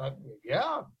looked like,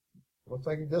 looks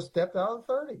like he just stepped out of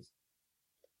the 30s.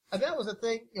 And that was the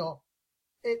thing, you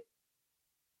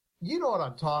know what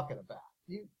I'm talking about.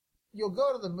 You'll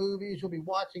go to the movies, you'll be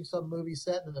watching some movie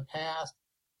set in the past,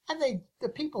 and the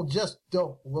people just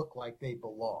don't look like they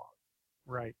belong.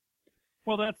 Right.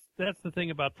 Well, that's the thing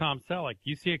about Tom Selleck.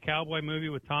 You see a cowboy movie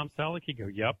with Tom Selleck, you go,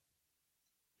 yep,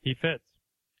 he fits.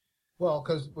 Well,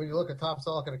 because when you look at Tom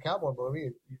Selleck in a cowboy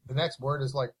movie, the next word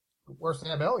is like, where's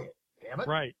Sam Elliott? Damn it.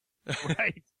 Right.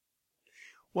 Right.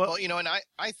 Well, and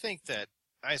I think that,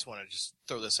 I just want to just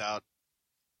throw this out.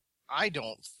 I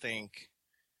don't think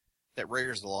that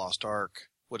Raiders of the Lost Ark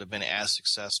would have been as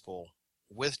successful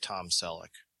with Tom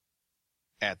Selleck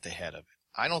at the head of it.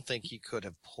 I don't think he could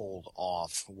have pulled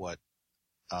off what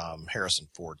Harrison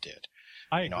Ford did.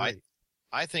 I agree.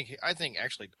 I think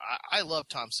actually I love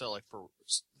Tom Selleck for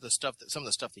some of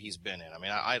the stuff that he's been in. I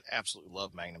mean, I absolutely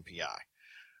love Magnum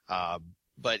PI.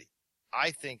 But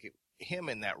I think him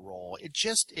in that role,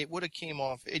 it would have came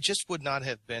off, it just would not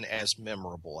have been as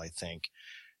memorable, I think,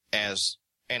 as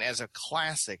a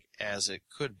classic as it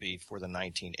could be for the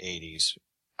 1980s.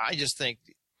 I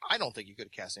don't think you could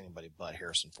have cast anybody but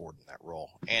Harrison Ford in that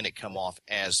role and it come off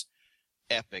as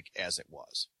epic as it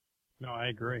was. No, I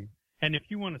agree. And if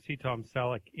you want to see Tom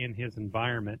Selleck in his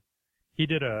environment, he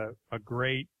did a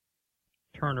great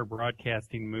Turner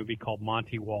Broadcasting movie called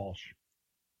Monty Walsh,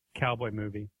 cowboy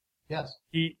movie. Yes.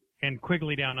 And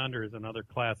Quigley Down Under is another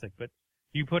classic, but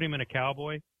you put him in a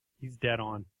cowboy, he's dead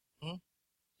on.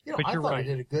 Mm-hmm. I thought he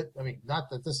did a good,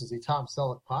 not that this is a Tom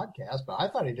Selleck podcast, but I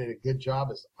thought he did a good job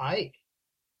as Ike.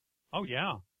 Oh,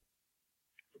 yeah.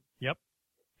 Yep.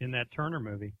 In that Turner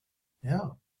movie. Yeah.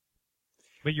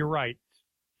 But you're right,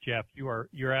 Jeff.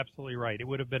 You're absolutely right. It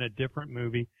would have been a different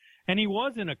movie. And he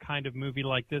was in a kind of movie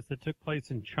like this that took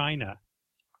place in China.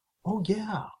 Oh,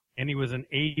 yeah. And he was an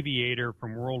aviator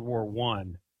from World War I. Oh,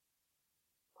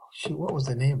 shoot, what was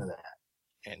the name of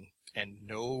that? And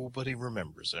nobody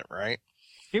remembers it, right?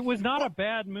 It was not a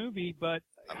bad movie, but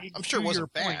I'm sure it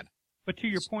wasn't bad. But to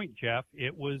your point, Jeff,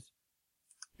 it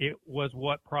it was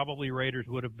what probably Raiders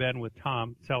would have been with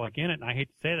Tom Selleck in it. And I hate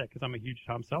to say that because I'm a huge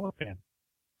Tom Selleck fan.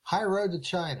 High Road to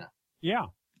China. Yeah.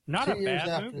 Not a 2 years bad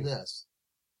after movie. this.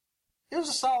 It was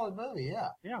a solid movie, yeah.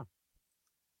 Yeah.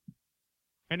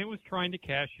 And it was trying to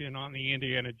cash in on the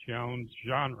Indiana Jones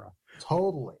genre.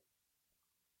 Totally.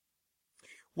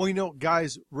 Well,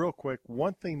 guys, real quick,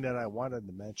 one thing that I wanted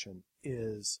to mention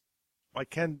is,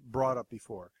 like Ken brought up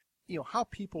before, how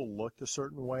people looked a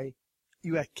certain way.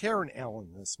 You had Karen Allen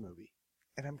in this movie,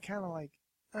 and I'm kind of like,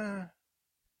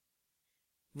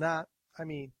 not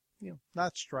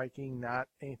striking, not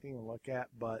anything to look at,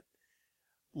 but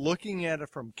looking at it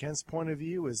from Ken's point of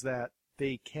view is that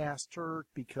they cast her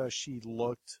because she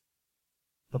looked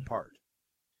the part.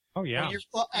 Oh, yeah.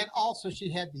 Well, and also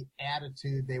she had the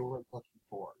attitude they were looking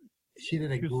for. She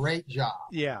did a great job.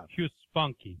 Yeah. She was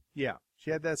spunky. Yeah.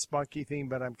 She had that spunky thing,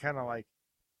 but I'm kind of like,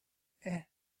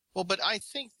 Well, but I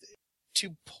think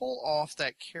to pull off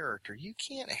that character, you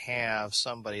can't have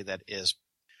somebody that is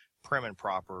prim and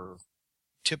proper,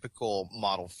 typical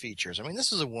model features. I mean,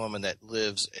 this is a woman that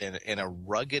lives in a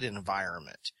rugged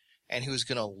environment and who's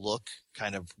going to look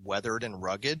kind of weathered and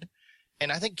rugged.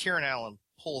 And I think Karen Allen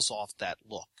pulls off that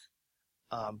look.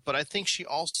 But I think she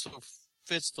also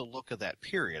fits the look of that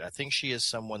period. I think she is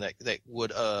someone that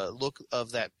would look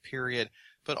of that period,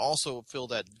 but also fill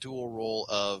that dual role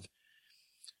of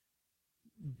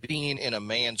being in a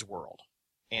man's world.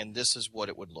 And this is what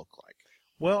it would look like.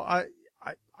 Well, I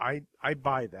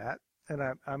buy that, and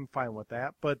I'm fine with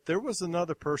that. But there was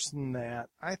another person that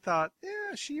I thought,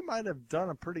 she might have done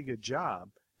a pretty good job.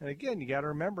 And again, you got to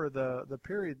remember the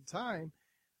period of time.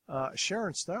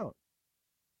 Sharon Stone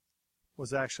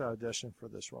was actually auditioned for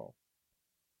this role.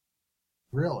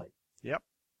 Really? Yep.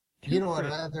 You know what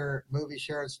other movie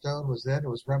Sharon Stone was in? It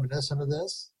was reminiscent of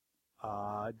this?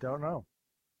 I don't know.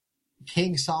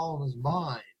 King Solomon's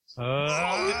Mines.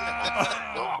 I'm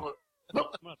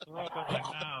gonna throw up in my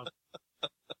mouth.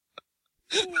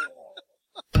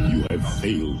 You have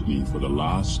failed me for the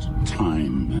last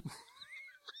time.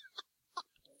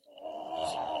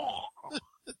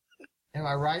 Am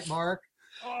I right, Mark?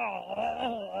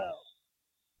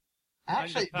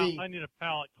 Actually, I need a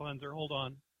palate cleanser. Hold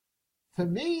on. to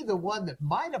me, the one that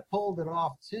might have pulled it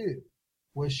off too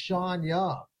was Sean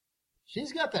Young.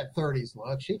 She's got that 30s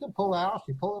look. She can pull out.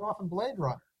 She pulled it off in Blade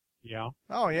Runner. Yeah.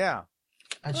 Oh, yeah.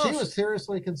 And she was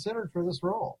seriously considered for this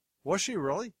role. Was she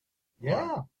really?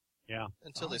 Yeah. Yeah.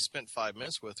 Until they spent 5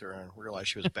 minutes with her and realized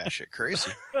she was batshit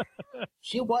crazy.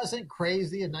 She wasn't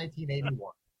crazy in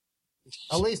 1981.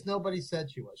 At least nobody said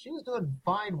she was. She was doing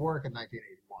fine work in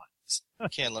 1981.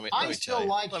 Ken, let me I tell still you.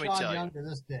 like Let me Sean tell Young you. to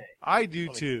this day. I do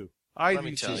too. I let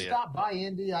me do tell too. you. Stop by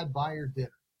Indy, I'd buy her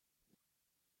dinner.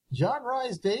 John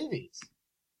Rhys Davies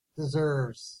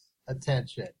deserves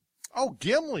attention. Oh,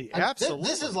 Gimli, absolutely.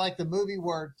 This is like the movie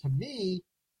where, to me,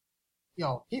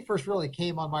 he first really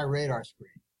came on my radar screen.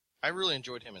 I really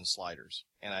enjoyed him in Sliders,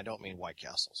 and I don't mean White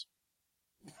Castles.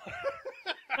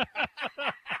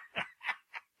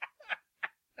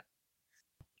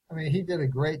 I mean, he did a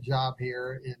great job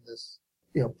here in this,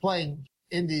 playing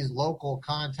Indy's local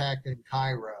contact in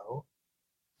Cairo.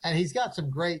 And he's got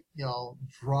some great,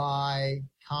 dry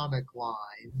comic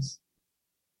lines.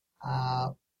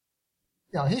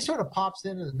 He sort of pops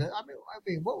into the middle. I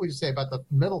mean, what would you say about the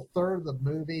middle third of the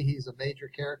movie? He's a major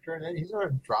character, and then he sort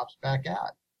of drops back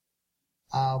out.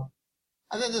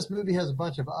 And then this movie has a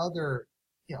bunch of other,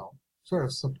 sort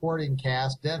of supporting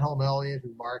cast. Denholm Elliott,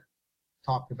 who Mark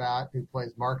talked about, who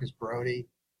plays Marcus Brody,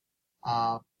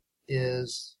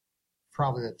 is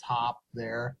probably the top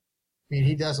there. I mean,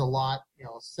 he does a lot,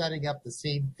 setting up the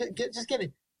scene.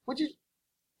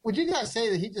 Would you guys say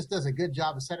that he just does a good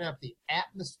job of setting up the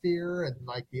atmosphere and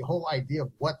like the whole idea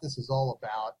of what this is all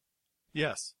about?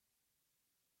 Yes.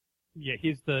 Yeah,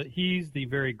 he's the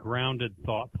very grounded,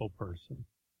 thoughtful person.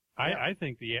 Yeah. I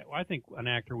think an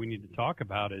actor we need to talk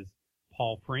about is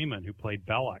Paul Freeman, who played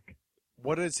Belloc.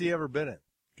 What has he ever been in?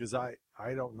 Because I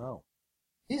don't know.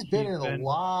 He's been in a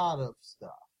lot of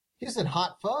stuff. He's in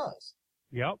Hot Fuzz.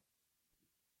 Yep.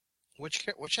 Which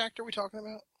actor are we talking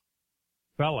about?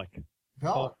 Belloc.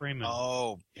 Paul Freeman.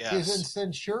 Oh, yes. He's in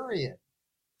Centurion.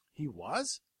 He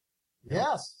was?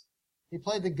 Yes. He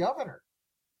played the governor.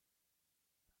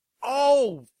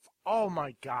 Oh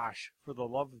my gosh. For the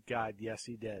love of God, yes,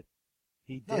 he did.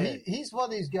 He did. No, he's one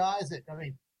of these guys that,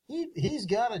 he's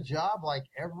got a job like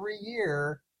every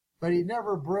year, but he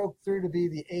never broke through to be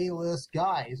the A-list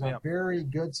guy. He's a very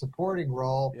good supporting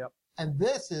role. Yep. And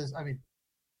this is,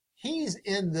 he's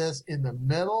in this in the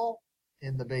middle,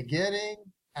 in the beginning,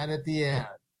 and at the end.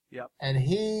 Yep. And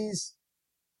he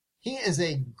is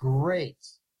a great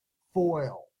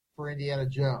foil for Indiana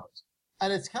Jones.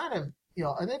 And it's kind of,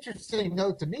 an interesting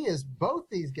note to me is both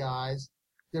these guys,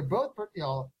 they're both,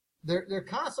 they're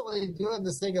constantly doing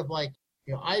this thing of like,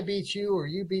 I beat you or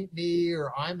you beat me,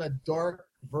 or I'm a dark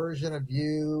version of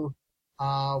you.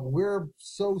 We're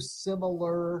so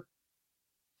similar.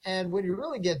 And when you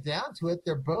really get down to it,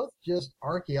 they're both just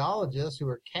archaeologists who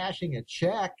are cashing a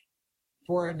check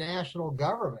for a national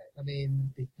government. I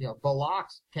mean,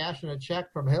 Balak's cashing a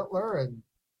check from Hitler and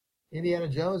Indiana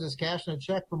Jones is cashing a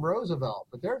check from Roosevelt.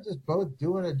 But they're just both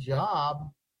doing a job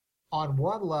on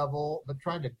one level, but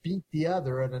trying to beat the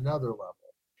other at another level.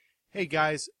 Hey,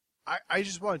 guys, I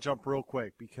just want to jump real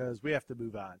quick because we have to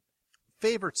move on.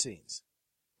 Favorite scenes.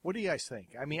 What do you guys think?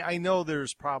 I mean, I know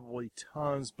there's probably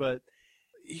tons, but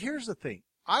here's the thing.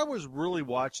 I was really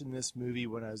watching this movie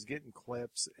when I was getting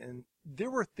clips, and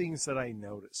there were things that I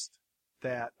noticed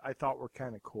that I thought were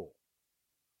kind of cool.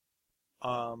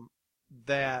 Gosh,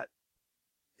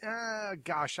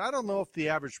 I don't know if the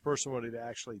average person would have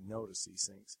actually noticed these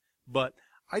things, but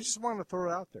I just want to throw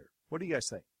it out there. What do you guys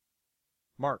think?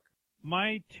 Mark?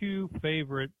 My two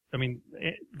favorite,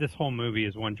 this whole movie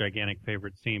is one gigantic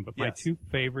favorite scene, but my two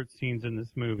favorite scenes in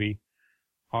this movie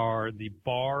are the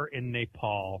bar in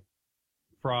Nepal,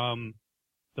 from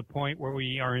the point where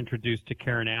we are introduced to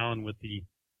Karen Allen with the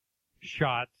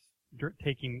shots,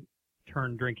 taking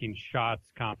turn drinking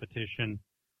shots competition,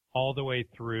 all the way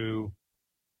through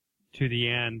to the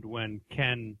end when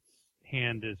Ken's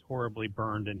hand is horribly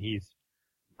burned and he's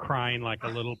crying like a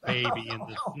little baby in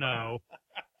the snow.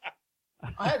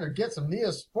 I had to get some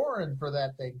Neosporin for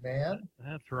that thing, man.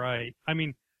 That's right. I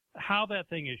mean, how that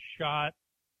thing is shot,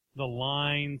 the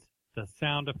lines, the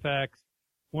sound effects.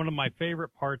 One of my favorite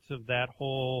parts of that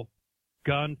whole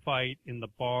gunfight in the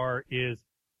bar is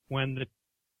when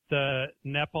the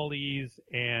Nepalese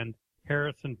and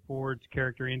Harrison Ford's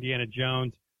character Indiana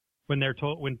Jones, when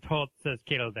Todd says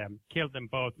kill them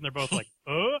both, and they're both like,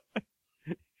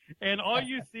 and all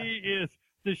you see is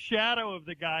the shadow of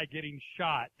the guy getting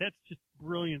shot. That's just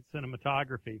brilliant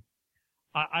cinematography.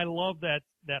 I love that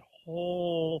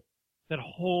whole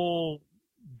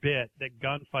bit, that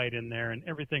gunfight in there and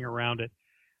everything around it.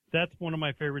 That's one of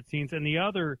my favorite scenes. And the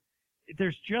other,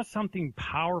 there's just something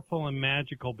powerful and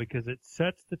magical because it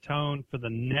sets the tone for the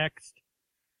next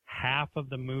half of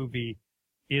the movie,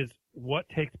 is what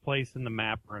takes place in the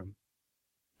map room.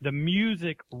 The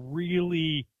music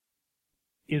really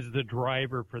is the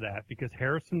driver for that because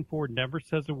Harrison Ford never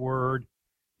says a word.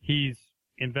 He's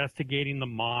investigating the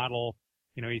model.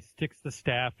 He sticks the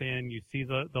staff in. You see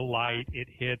the light. It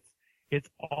hits. It's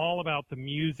all about the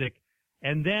music.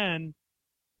 And then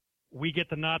we get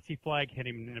the Nazi flag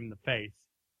hitting him in the face.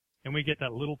 And we get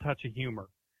that little touch of humor.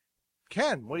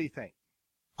 Ken, what do you think?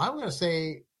 I'm going to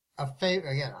say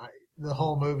the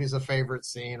whole movie is a favorite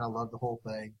scene. I love the whole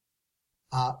thing.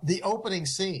 The opening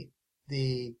scene,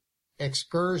 the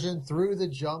excursion through the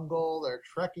jungle, they're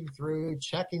trekking through,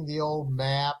 checking the old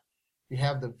map. You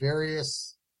have the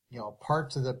various,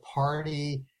 parts of the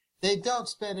party. They don't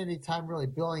spend any time really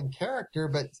building character,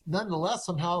 but nonetheless,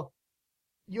 somehow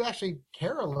you actually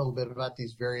care a little bit about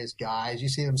these various guys. You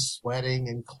see them sweating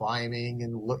and climbing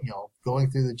and, going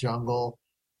through the jungle.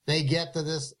 They get to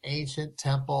this ancient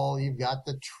temple. You've got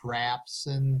the traps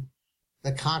and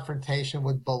the confrontation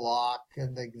with Balak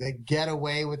and the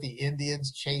getaway with the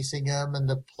Indians chasing them and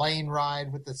the plane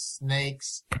ride with the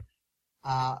snakes.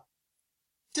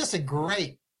 Just a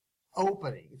great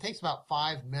opening. It takes about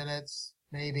 5 minutes,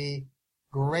 maybe.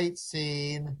 Great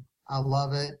scene. I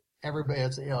love it. Everybody,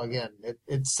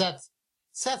 it sets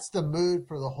the mood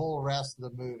for the whole rest of the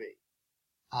movie.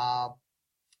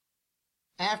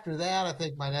 After that, I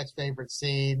think my next favorite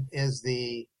scene is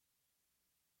the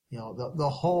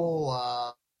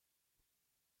whole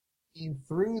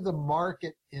through the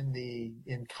market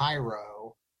in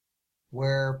Cairo,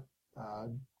 where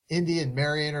Indy and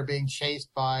Marion are being chased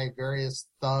by various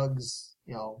thugs,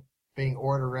 being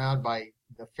ordered around by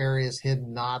nefarious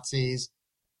hidden Nazis.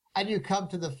 And you come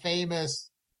to the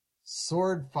famous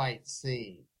sword fight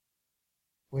scene,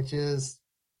 which is,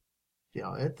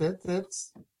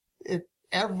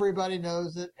 everybody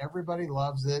knows it. Everybody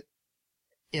loves it.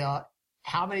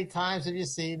 How many times have you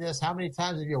seen this? How many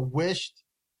times have you wished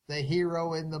the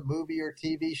hero in the movie or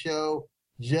TV show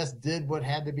just did what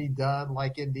had to be done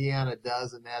like Indiana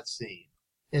does in that scene?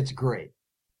 It's great.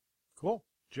 Cool.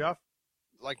 Jeff?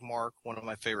 Like Mark, one of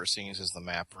my favorite scenes is the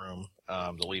map room,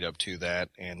 the lead up to that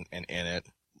and in it.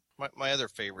 My other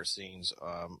favorite scenes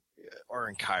are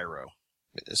in Cairo,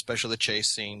 especially the chase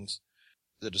scenes,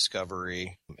 the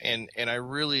discovery, and I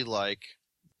really like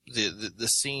the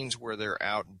scenes where they're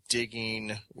out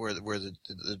digging, where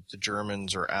the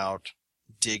Germans are out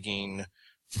digging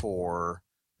for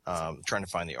trying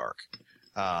to find the Ark.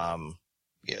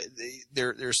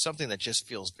 There's something that just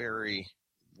feels very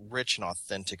rich and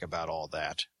authentic about all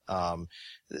that.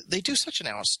 They do such an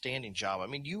outstanding job. I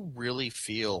mean, you really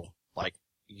feel like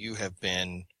you have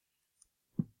been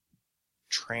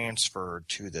transferred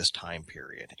to this time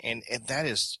period. And that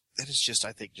is just,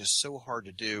 I think, just so hard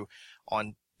to do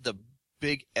on the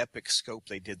big epic scope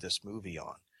they did this movie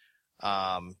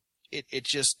on.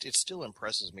 It still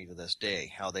impresses me to this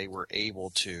day how they were able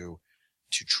to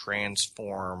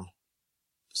transform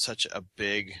such a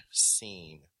big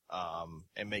scene,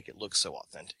 and make it look so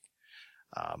authentic.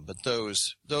 But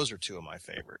those are two of my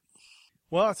favorite.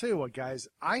 Well, I'll tell you what, guys,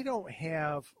 I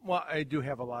do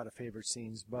have a lot of favorite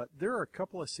scenes, but there are a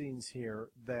couple of scenes here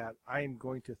that I am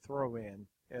going to throw in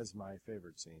as my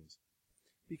favorite scenes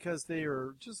because they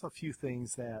are just a few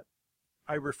things that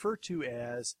I refer to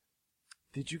as,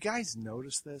 did you guys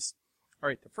notice this? All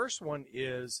right, the first one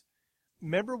is,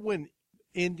 remember when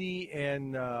Indy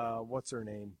and, what's her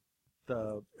name?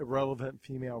 The irrelevant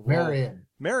female role?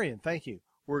 Marion, thank you.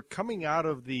 We're coming out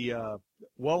of the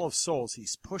Well of Souls.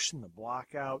 He's pushing the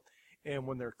block out. And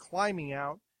when they're climbing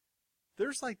out,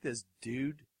 there's like this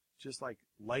dude just like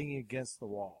laying against the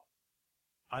wall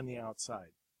on the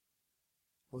outside.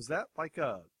 Was that like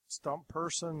a stump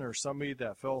person or somebody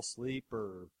that fell asleep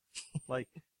or like...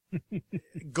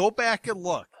 Go back and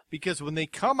look, because when they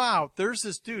come out, there's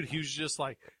this dude who's just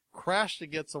like crashed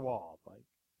against the wall. Like,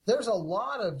 there's a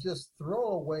lot of just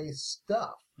throwaway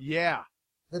stuff. Yeah.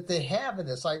 That they have in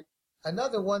this. Like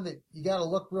another one that you got to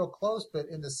look real close, but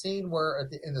in the scene where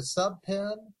in the sub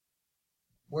pen,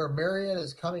 where Marion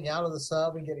is coming out of the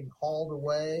sub and getting hauled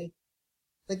away,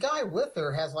 the guy with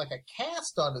her has like a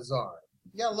cast on his arm.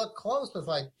 You got to look close, but it's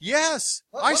like, yes,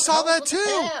 I saw that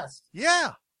too.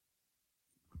 Yeah.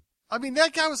 I mean,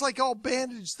 that guy was like all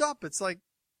bandaged up. It's like,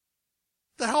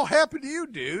 the hell happened to you,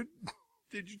 dude?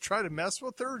 Did you try to mess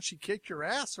with her and she kicked your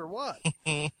ass or what?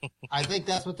 I think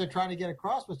that's what they're trying to get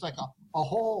across. It's like a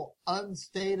whole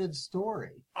unstated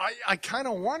story. I kind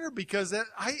of wonder because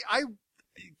I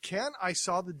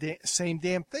saw the same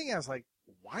damn thing. I was like,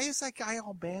 why is that guy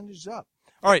all bandaged up?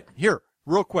 All right, here,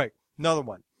 real quick, another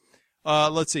one.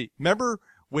 Let's see. Remember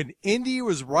when Indy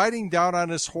was riding down on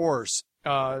his horse,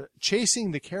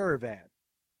 chasing the caravan,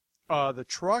 the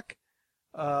truck,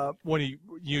 when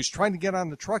he was trying to get on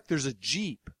the truck, there's a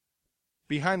Jeep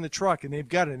behind the truck and they've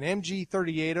got an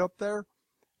MG38 up there.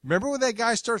 Remember when that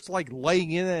guy starts like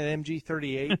laying in an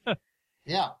MG38?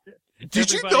 Yeah.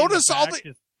 Did you notice all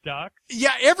the ducks?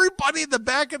 Yeah, everybody in the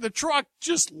back of the truck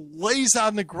just lays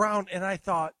on the ground. And I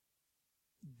thought,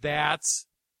 that's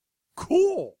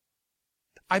cool.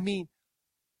 I mean,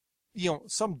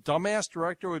 some dumbass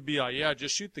director would be like, yeah,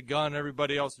 just shoot the gun.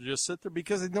 Everybody else would just sit there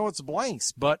because they know it's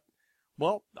blanks. But,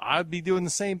 well, I'd be doing the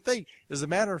same thing. As a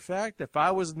matter of fact, if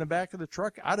I was in the back of the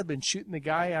truck, I'd have been shooting the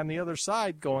guy on the other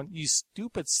side going, you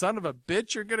stupid son of a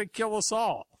bitch, you're going to kill us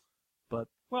all. But,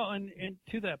 well, and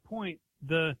to that point,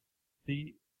 the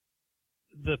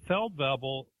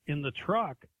Feldwebel in the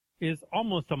truck is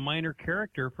almost a minor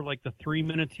character for like the 3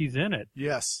 minutes he's in it.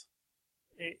 Yes.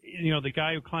 The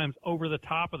guy who climbs over the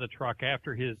top of the truck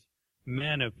after his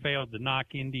men have failed to knock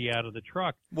Indy out of the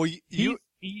truck. Well,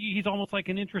 he's almost like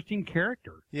an interesting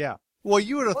character. Yeah. Well,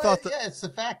 you would have thought that. Yeah, it's the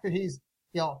fact that he's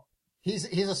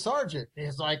a sergeant.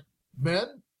 He's like, men,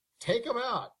 take him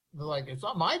out. They're like, it's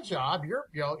not my job. You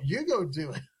go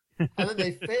do it. And then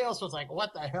they fail, so it's like,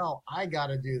 what the hell? I got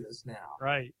to do this now.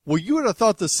 Right. Well, you would have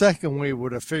thought the second we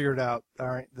would have figured out, all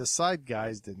right, the side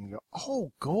guys didn't go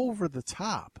over the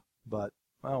top. But,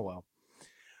 oh, well.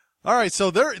 All right, so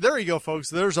there you go,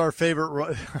 folks. There's our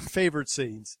favorite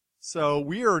scenes. So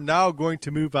we are now going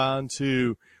to move on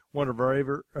to one of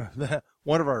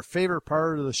our favorite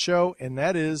part of the show, and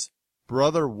that is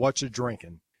Brother, What You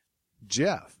Drinking?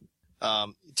 Jeff.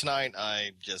 Tonight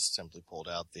I just simply pulled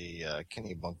out the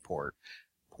Kennebunk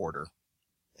Porter,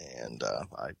 and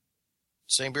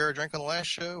same beer I drank on the last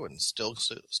show, and still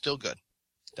good.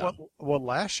 Well,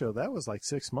 last show that was like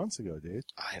 6 months ago, dude.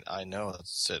 I know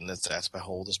that's how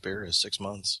old this beer is. 6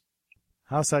 months.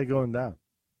 How's that going down?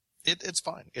 It's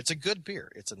fine. It's a good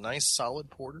beer. It's a nice solid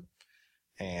porter,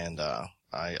 and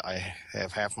I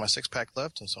have half my 6-pack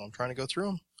left, and so I'm trying to go through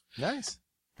them. Nice.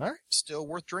 All right. Still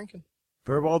worth drinking.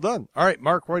 Very well done. All right,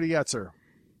 Mark, what do you got, sir?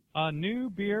 A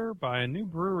new beer by a new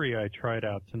brewery I tried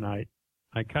out tonight.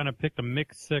 I kind of picked a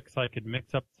mix 6. I could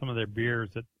mix up some of their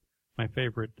beers at my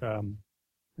favorite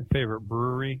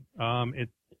brewery.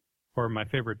 Or my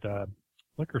favorite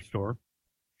liquor store.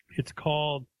 It's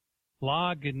called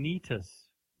Lagunitas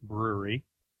Brewery.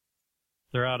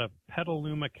 They're out of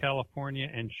Petaluma, California,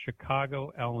 and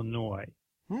Chicago, Illinois.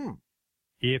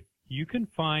 If you can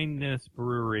find this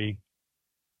brewery,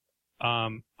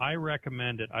 I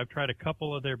recommend it. I've tried a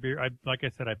couple of their beers. Like I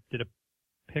said, I did a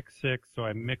pick six, so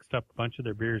I mixed up a bunch of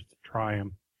their beers to try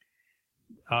them.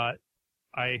 I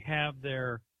have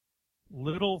their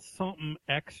Little Something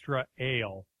Extra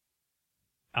Ale.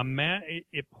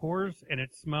 It pours and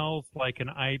it smells like an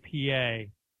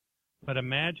IPA, but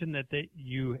imagine that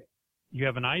you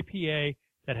have an IPA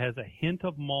that has a hint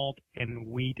of malt and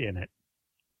wheat in it.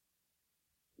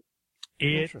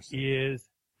 It is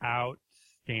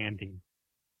outstanding.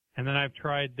 And then I've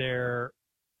tried their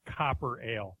Copper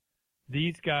Ale.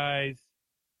 These guys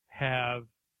have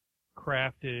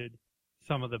crafted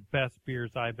some of the best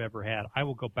beers I've ever had. I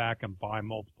will go back and buy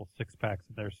multiple six-packs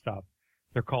of their stuff.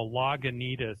 They're called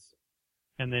Lagunitas,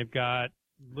 and they've got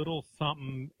Little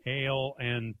Something Ale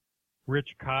and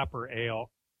Rich Copper Ale,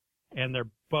 and they're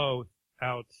both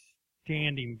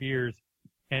outstanding beers.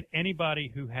 And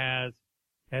anybody who has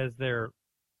as their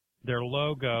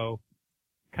logo,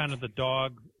 kind of the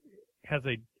dog, has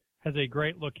a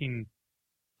great looking,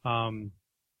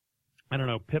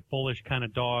 pit bullish kind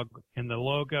of dog, and the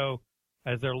logo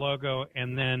as their logo,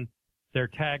 and then their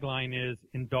tagline is,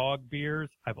 in dog beers,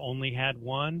 I've only had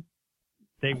one.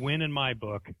 They win in my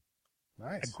book.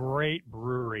 Nice. A great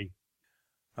brewery.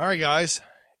 All right, guys.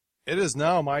 It is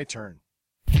now my turn.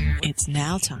 It's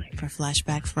now time for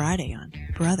Flashback Friday on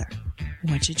Brother,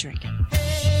 What You Drinking?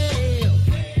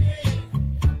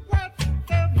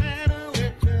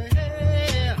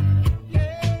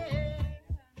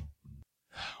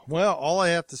 Well, all I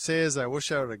have to say is I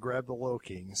wish I would have grabbed the Low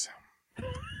Kings.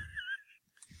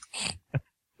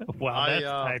 Wow, that's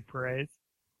high praise.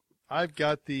 I've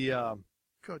got the,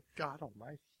 good God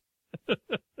almighty.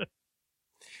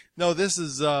 No, this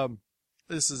is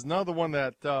another one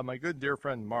that, my good dear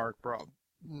friend Mark brought.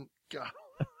 God.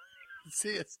 See,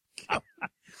 it's,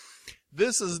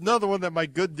 this is another one that my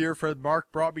good dear friend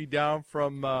Mark brought me down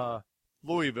from,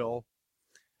 Louisville.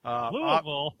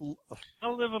 Louisville? I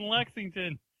live in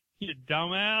Lexington, you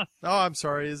dumbass. Oh, I'm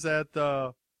sorry. Is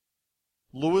that,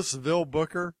 Louisville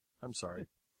Booker? I'm sorry.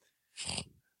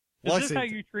 Is this how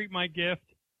you treat my gift?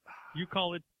 You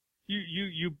call it,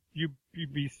 you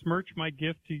besmirch my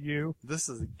gift to you? This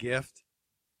is a gift.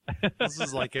 This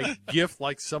is like a gift,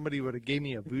 like somebody would have gave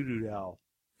me a voodoo doll.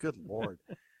 Good Lord.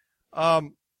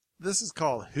 This is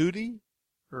called Hootie,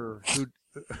 or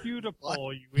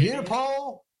Beautiful, you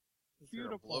Beautiful. idiot. Is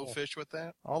there a blowfish with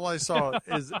that? All I saw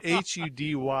is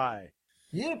Hudy.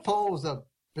 Beautiful was a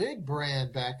big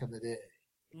brand back in the day.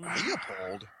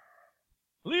 Leopold.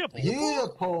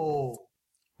 Beautiful.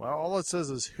 Well, all it says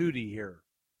is Hootie here.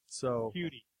 So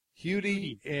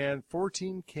Hootie and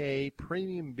 14K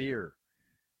premium beer.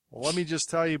 Well, let me just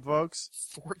tell you, folks.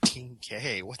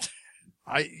 14K. What?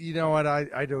 You know what?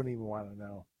 I don't even want to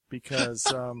know because.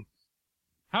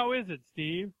 How is it,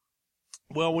 Steve?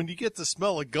 Well, when you get the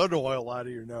smell of gun oil out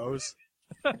of your nose.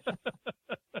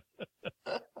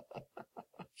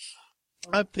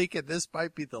 I'm thinking this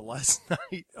might be the last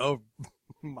night of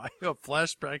my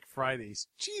Flashback Fridays.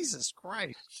 Jesus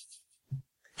Christ.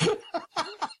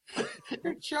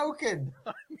 You're joking.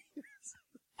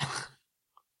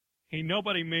 Hey,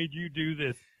 nobody made you do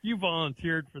this. You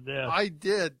volunteered for this. I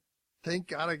did. Thank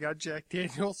God I got Jack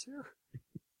Daniels here.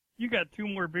 You got 2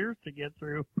 more beers to get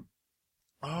through.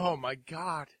 Oh, my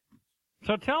God.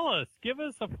 So tell us. Give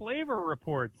us a flavor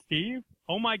report, Steve.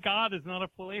 Oh, my God is not a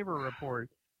flavor report.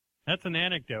 That's an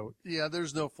anecdote. Yeah,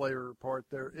 there's no flavor report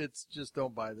there. It's just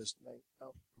don't buy this thing.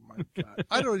 Oh, my God.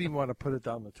 I don't even want to put it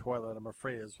down the toilet. I'm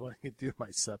afraid it's what I can do to my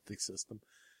septic system.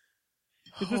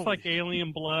 Is this like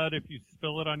alien blood? If you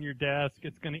spill it on your desk,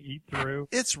 it's going to eat through?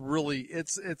 It's really,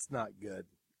 it's not good.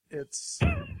 It's.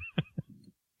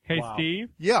 Hey, wow. Steve?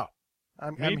 Yeah.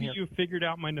 Maybe you figured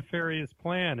out my nefarious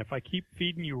plan. If I keep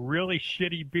feeding you really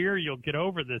shitty beer, you'll get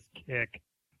over this kick.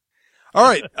 All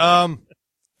right.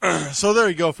 So there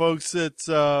you go, folks. It's,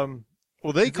 well,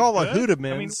 they call it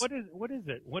Hootamins. I mean, what is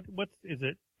it? What's, is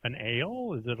it an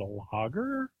ale? Is it a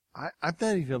lager? I'm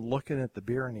not even looking at the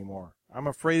beer anymore. I'm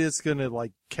afraid it's going to,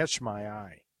 like, catch my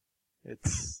eye.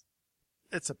 It's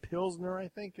a Pilsner, I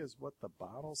think, is what the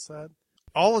bottle said.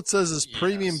 All it says is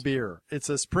premium beer. It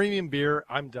says premium beer.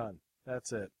 I'm done.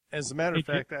 That's it. As a matter of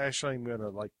fact, actually, I'm going to,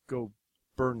 like, go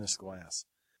burn this glass.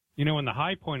 You know, and the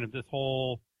high point of this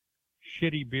whole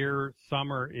shitty beer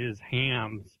summer is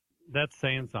hams. That's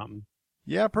saying something.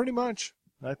 Yeah, pretty much.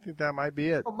 I think that might be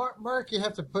it. Well, Mark, you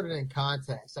have to put it in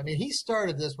context. I mean, he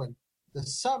started this when the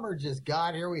summer just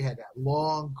got here. We had that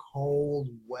long, cold,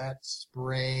 wet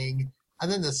spring.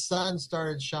 And then the sun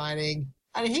started shining.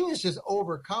 I mean, he was just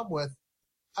overcome with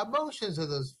emotions of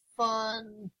those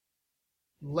fun,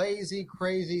 lazy,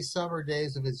 crazy summer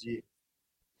days of his youth.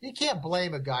 You can't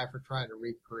blame a guy for trying to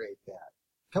recreate that.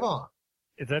 Come on.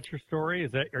 Is that your story?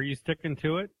 Are you sticking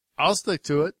to it? I'll stick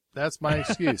to it. That's my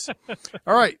excuse.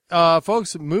 All right,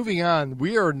 folks, moving on.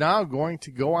 We are now going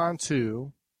to go on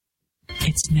to...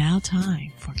 It's now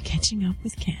time for Catching Up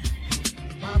with Ken.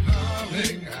 My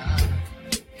darling, I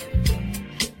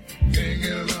can't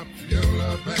get up your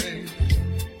love, babe.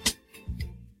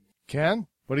 Ken,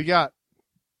 what do you got?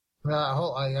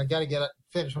 Hold on, I got to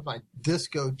finish with my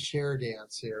disco chair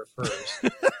dance here first.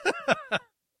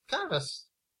 Kind of a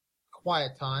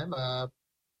quiet time.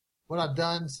 What I've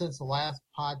done since the last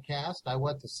podcast, I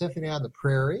went to Symphony on the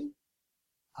Prairie.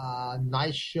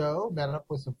 Nice show. Met up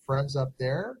with some friends up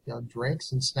there.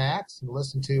 Drinks and snacks, and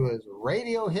listened to his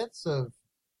radio hits of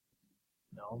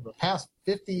the past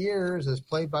 50 years as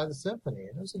played by the symphony.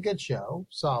 And it was a good show,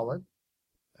 solid.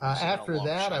 After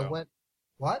that, I went.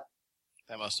 What?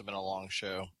 That must have been a long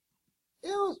show. It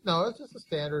was just a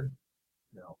standard,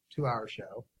 2-hour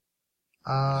show.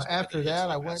 After that,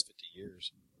 I went. 50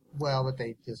 years. Well, but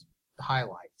they just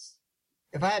highlights.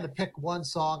 If I had to pick one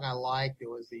song I liked, it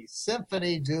was the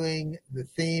symphony doing the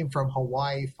theme from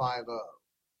Hawaii 5-0.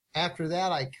 After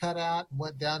that, I cut out and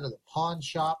went down to the Pawn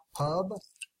Shop Pub,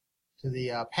 to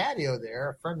the patio there.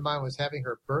 A friend of mine was having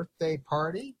her birthday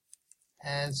party,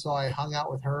 and so I hung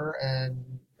out with her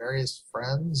and various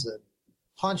friends. And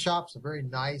Pawn Shop's a very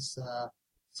nice,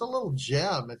 it's a little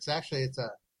gem. It's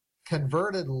a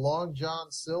converted Long John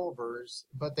Silver's,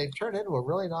 but they've turned into a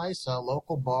really nice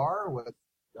local bar with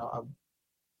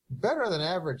better than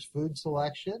average food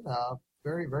selection.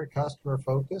 Very, very customer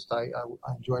focused. I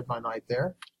enjoyed my night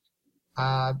there.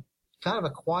 Kind of a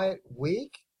quiet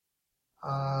week.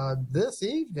 This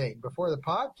evening, before the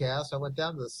podcast, I went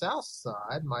down to the south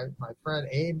side. My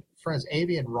friends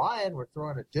Amy and Ryan were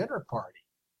throwing a dinner party,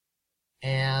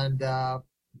 and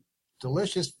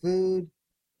delicious food.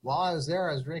 While I was there,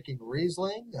 I was drinking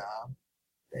Riesling.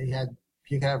 You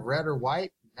could have red or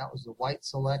white. And that was the white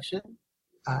selection.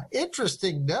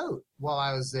 Interesting note. While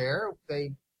I was there,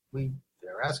 they were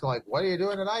asking like, "What are you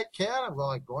doing tonight, Ken?" I'm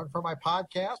going for my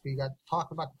podcast. We got to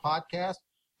talk about the podcast.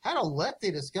 Had a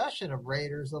lengthy discussion of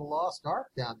Raiders of the Lost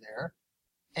Ark down there,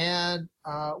 and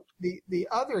the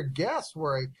other guests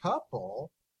were a couple.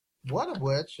 One of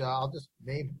which I'll just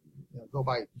go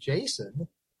by Jason.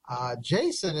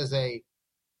 Jason is a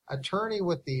attorney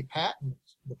with the patent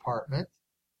department,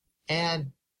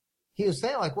 and he was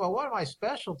saying like, well, one of my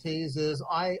specialties is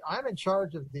I'm in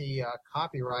charge of the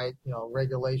copyright,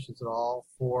 regulations and all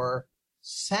for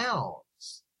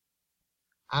sounds.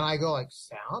 And I go like,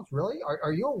 sounds? Really?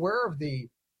 Are you aware of the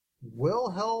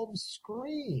Wilhelm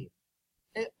scream?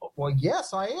 Well,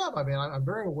 yes, I am. I mean, I'm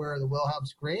very aware of the Wilhelm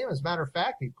scream. As a matter of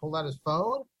fact, he pulled out his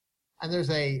phone, and there's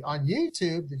on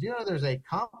YouTube, did you know there's a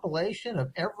compilation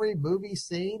of every movie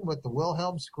scene with the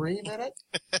Wilhelm scream in it?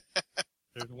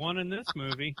 There's one in this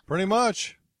movie. Pretty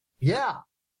much. Yeah.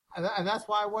 And that's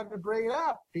why I wanted to bring it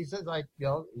up. He says, like,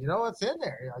 you know what's in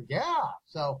there? You're like, yeah.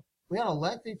 So we had a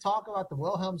lengthy talk about the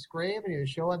Wilhelm scream, and he was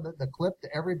showing the clip to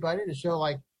everybody to show,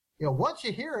 like, once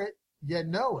you hear it, you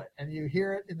know it. And you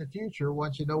hear it in the future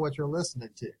once you know what you're listening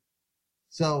to.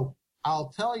 So I'll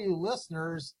tell you,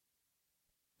 listeners,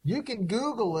 you can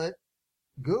Google it.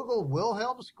 Google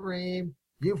Wilhelm scream.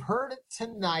 You've heard it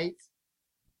tonight.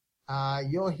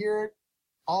 You'll hear it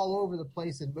all over the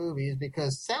place in movies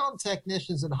because sound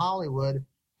technicians in Hollywood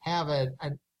have a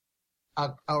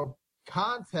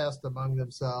contest among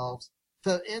themselves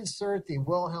to insert the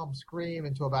Wilhelm scream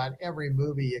into about every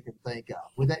movie you can think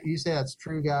of. Would you say that's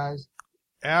true, guys?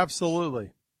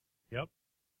 Absolutely. Yep.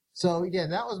 So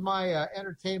again, that was my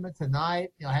entertainment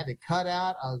tonight. I had to cut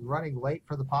out. I was running late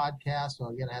for the podcast, so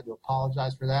again, I had to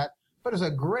apologize for that. But it was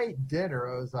a great dinner.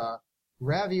 It was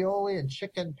ravioli and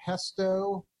chicken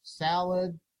pesto,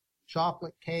 salad,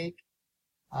 chocolate cake.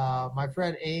 My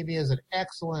friend Amy is an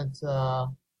excellent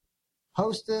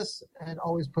hostess and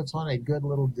always puts on a good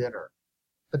little dinner.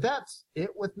 But that's it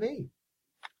with me.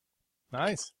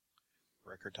 Nice.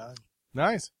 Record time.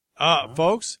 Nice.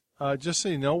 Folks, just so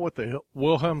you know what the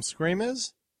Wilhelm scream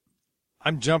is,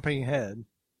 I'm jumping ahead.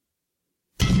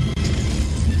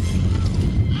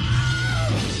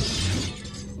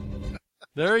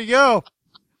 There you go.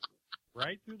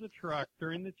 Right through the truck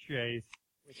during the chase.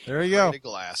 There you go.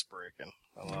 Glass breaking.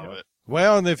 I love it.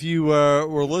 Well, and if you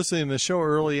were listening to the show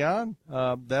early on,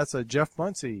 that's a Jeff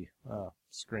Muncie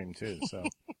scream too. So,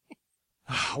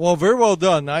 well, very well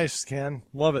done. Nice, Ken.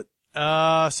 Love it.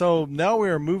 So now we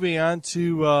are moving on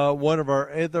to one of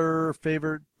our other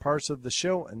favorite parts of the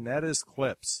show, and that is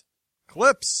clips.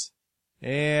 clips.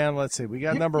 And let's see, we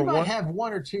got number you one. might have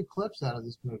one or two clips out of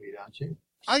this movie, don't you?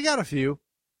 I got a few.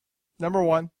 Number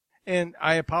one. And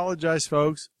I apologize,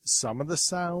 folks. Some of the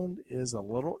sound is a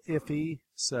little iffy,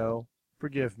 so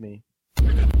forgive me.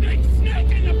 Big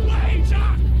snake in the plane,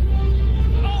 Doc!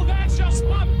 Oh, that's just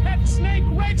my pet snake,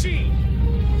 Reggie!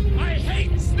 I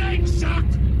hate snakes, Doc!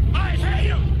 I hate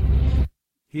them!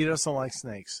 He doesn't like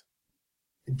snakes.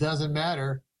 It doesn't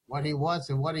matter. What he wants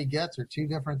and what he gets are two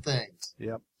different things.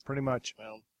 Yep, pretty much.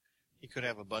 Well, he could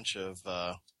have a bunch of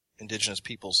indigenous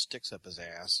people's sticks up his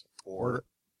ass, or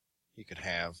he could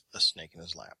have a snake in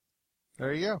his lap.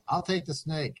 There you go. I'll take the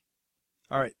snake.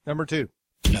 All right, number two.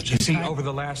 You see, over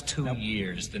the last 2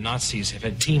 years, the Nazis have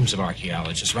had teams of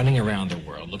archaeologists running around the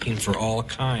world looking for all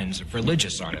kinds of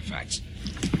religious artifacts.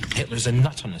 Hitler's a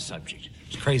nut on the subject.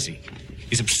 He's crazy.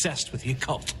 He's obsessed with the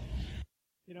occult.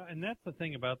 You know, and that's the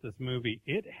thing about this movie.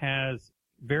 It has,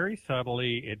 very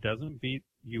subtly, it doesn't beat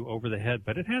you over the head,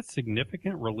 but it has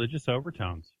significant religious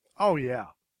overtones. Oh, yeah.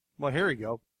 Well, here we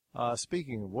go.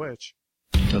 Speaking of which.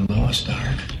 The Lost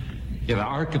Ark. Yeah, the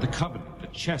Ark of the Covenant, the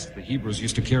chest the Hebrews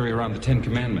used to carry around the Ten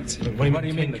Commandments. What do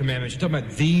you mean, Commandments? You're talking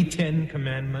about the Ten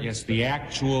Commandments? Yes, the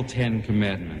actual Ten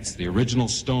Commandments, the original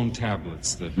stone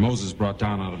tablets that Moses brought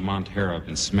down out of Mount Horeb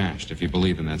and smashed, if you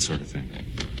believe in that sort of thing.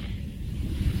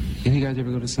 Any of you guys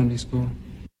ever go to Sunday school?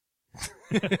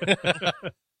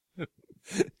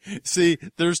 See,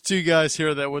 there's two guys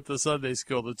here that went to Sunday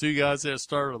school. The two guys that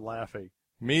started laughing.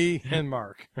 Me and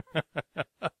Mark.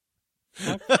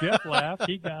 Jeff laughed.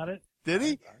 He got it. Did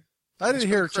he? I didn't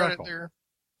hear a chuckle.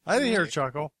 I didn't hear a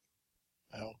chuckle.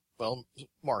 Oh, well,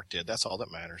 Mark did. That's all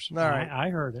that matters. All right. I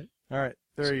heard it. All right.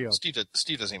 There you go.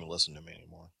 Steve doesn't even listen to me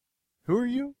anymore. Who are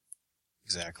you?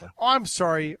 Exactly. Oh, I'm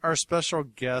sorry. Our special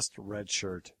guest, Red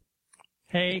Shirt.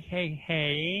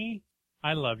 Hey.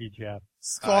 I love you, Jeff.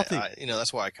 Salty.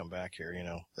 That's why I come back here.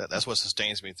 That's what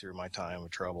sustains me through my time of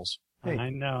troubles. Hey.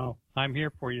 I know. I'm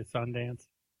here for you, Sundance.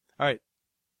 All right.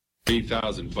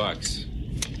 $3,000.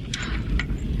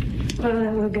 Well,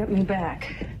 that will get me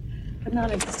back, but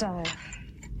not in style.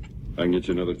 I can get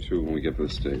you another 2 when we get to the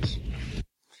States.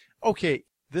 Okay.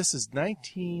 This is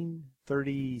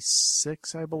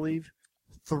 1936, I believe.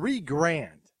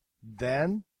 $3,000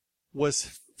 then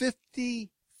was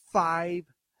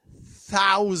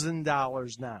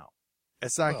 $55,000 now.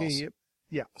 It's not going to get,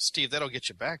 yeah. Steve, that'll get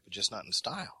you back, but just not in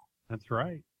style. That's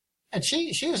right. And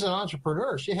she was an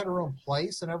entrepreneur. She had her own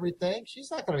place and everything. She's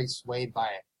not going to be swayed by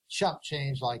a chump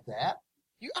change like that.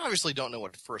 You obviously don't know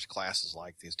what first class is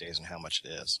like these days and how much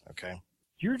it is, okay?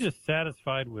 You're just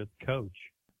satisfied with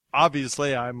Coach.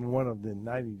 Obviously, I'm one of the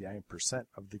 99%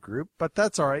 of the group, but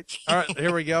that's all right. All right,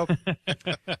 here we go.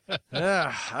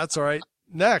 Yeah, that's all right.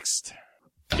 Next.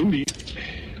 Indeed.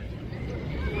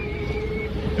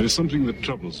 There is something that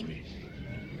troubles me.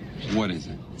 What is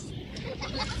it?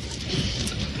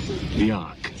 The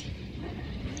Ark.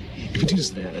 If it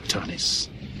is there, Atanis,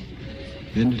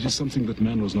 then it is something that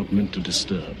man was not meant to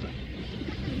disturb.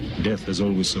 Death has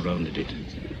always surrounded it.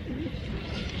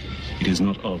 It is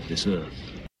not of this earth.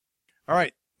 All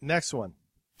right, next one.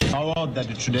 How odd that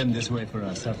it should end this way for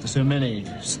us after so many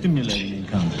stimulating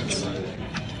encounters.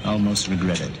 I almost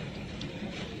regret it.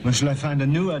 Where shall I find a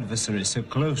new adversary so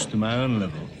close to my own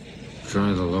level?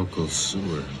 Try the local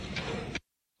sewer.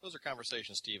 Those are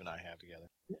conversations Steve and I have together.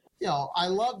 I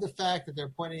love the fact that they're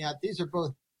pointing out these are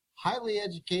both highly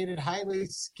educated, highly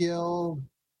skilled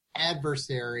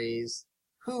adversaries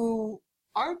who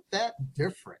aren't that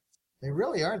different. They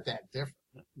really aren't that different.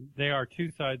 They are two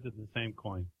sides of the same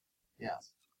coin.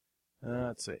 Yes.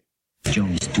 Let's see.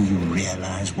 Jones, do you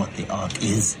realize what the Ark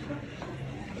is?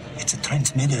 It's a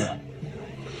transmitter.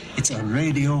 It's a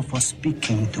radio for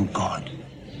speaking to God.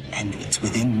 And it's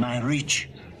within my reach.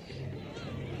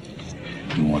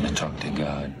 You want to talk to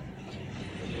God?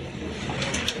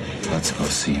 Let's go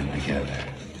see him together.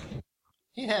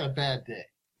 He had a bad day.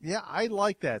 Yeah, I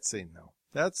like that scene, though.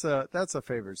 That's a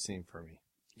favorite scene for me.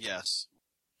 Yes.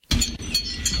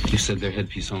 You said their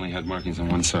headpiece only had markings on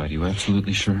one side. You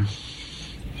absolutely sure?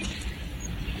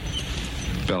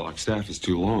 Belloc staff is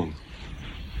too long.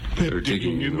 They're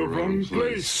digging in the wrong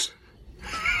place.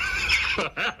 All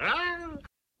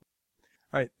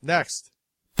right, next.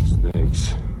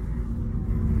 Snakes.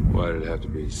 Why did it have to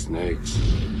be snakes?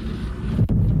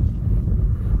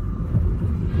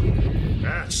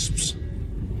 Asps.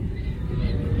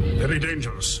 Very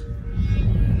dangerous.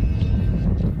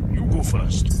 You go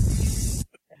first.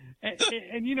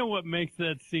 And you know what makes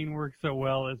that scene work so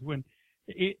well is when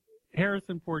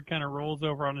Harrison Ford kind of rolls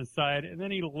over on his side, and then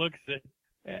he looks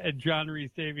at John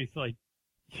Rhys Davies like,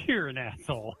 "You're an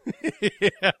asshole."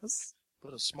 Yes.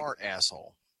 But a smart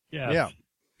asshole. Yeah. Yeah.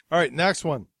 All right, next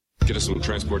one. Get us some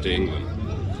transport to England.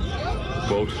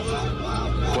 Boat,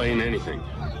 plane, anything.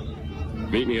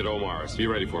 Meet me at Omar's. Be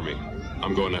ready for me.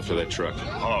 I'm going after that truck.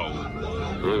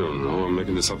 Oh. I don't know. I'm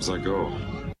making this up as I go.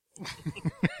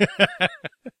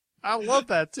 I love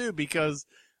that, too, because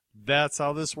that's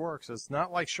how this works. It's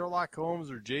not like Sherlock Holmes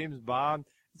or James Bond.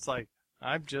 It's like,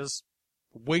 I'm just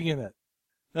winging it.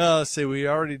 Let's see. We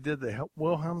already did the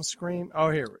Wilhelm scream.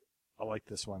 Oh, here. I like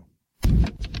this one.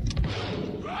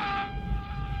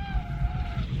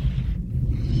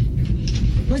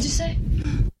 What'd you say?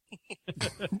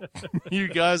 You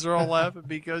guys are all laughing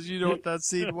because you know what that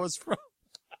scene was from.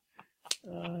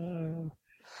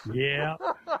 Yeah.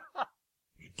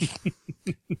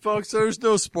 Folks, there's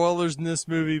no spoilers in this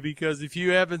movie because if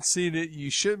you haven't seen it,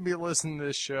 you shouldn't be listening to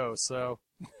this show. So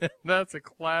that's a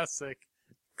classic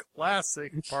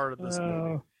part of this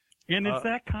movie. And it's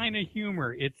that kind of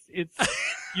humor. It's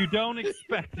you don't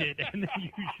expect it, and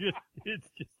then it's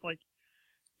just like,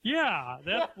 yeah,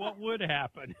 that's what would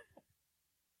happen.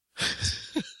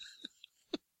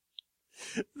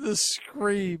 The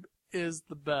scream is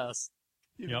the best.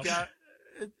 Yep. Got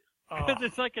because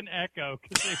it's like an echo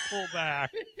because they pull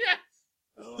back. Yes.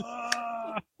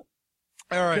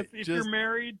 All right. If you're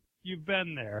married, you've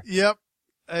been there. Yep.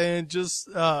 And just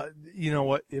you know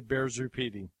what? It bears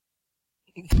repeating.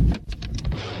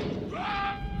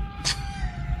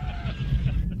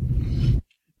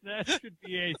 That should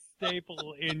be a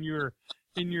staple in your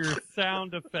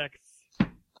sound effects.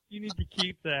 You need to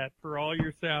keep that for all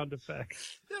your sound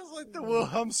effects. It's like the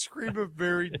Wilhelm scream of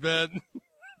married men.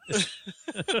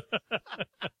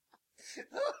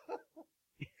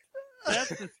 That's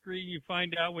the scream you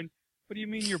find out when. What do you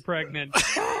mean you're pregnant?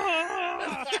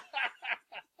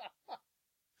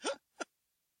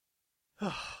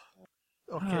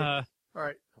 Okay. All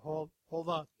right. Hold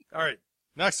on. All right.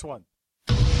 Next one.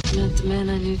 Not the man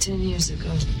I knew 10 years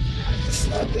ago. It's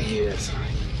not the years.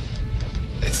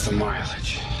 It's the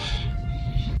mileage.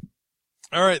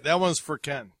 All right. That one's for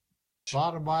Ken. A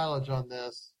lot of mileage on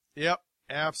this. Yep.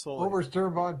 Absolutely.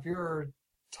 Oberstern von Führer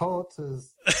Tot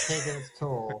is taking its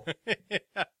toll.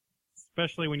 Yeah.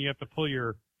 Especially when you have to pull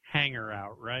your hanger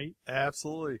out, right?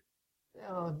 Absolutely. You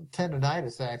know,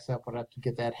 tendonitis acts up when I have to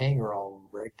get that hanger all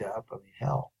rigged up. I mean,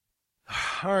 hell.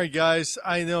 All right, guys.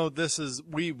 I know this is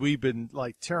we've been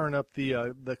like tearing up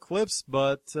the clips,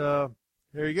 but here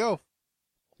you go.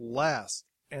 Last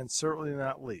and certainly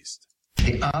not least.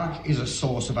 The Ark is a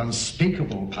source of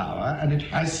unspeakable power, and it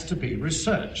has to be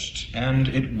researched. And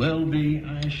it will be,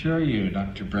 I assure you,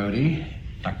 Dr. Brody,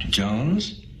 Dr.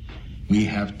 Jones. We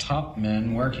have top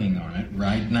men working on it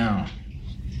right now.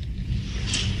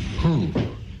 Who?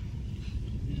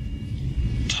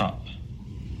 Top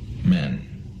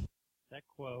men. That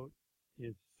quote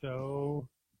is so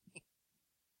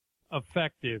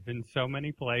effective in so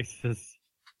many places.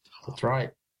 That's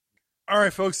right. All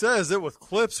right, folks, that is it with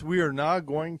clips. We are now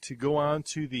going to go on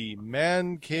to the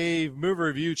Man Cave movie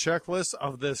review checklist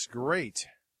of this great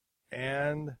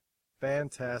and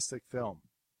fantastic film.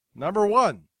 Number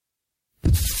 1.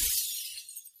 It's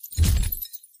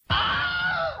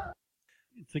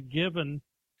a given.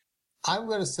 I'm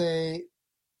going to say,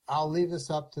 I'll leave this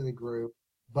up to the group,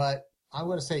 but I'm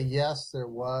going to say yes, there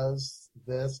was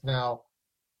this. Now,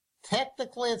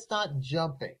 technically it's not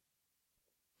jumping,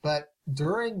 but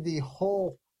during the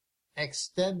whole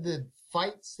extended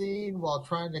fight scene while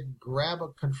trying to grab a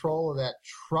control of that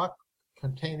truck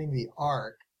containing the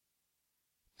Ark,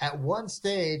 at one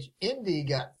stage, Indy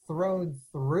got thrown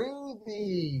through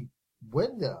the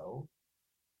window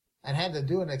and had to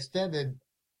do an extended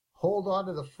hold on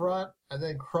to the front and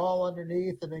then crawl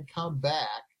underneath and then come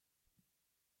back.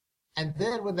 And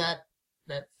then when that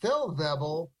Phil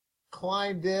Vebel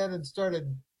climbed in and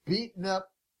started beating up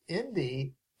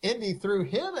Indy threw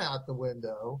him out the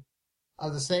window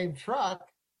of the same truck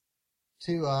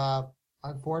to,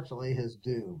 unfortunately, his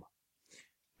doom.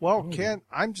 Well, Ken,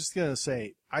 I'm just going to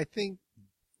say, I think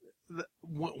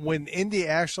when Indy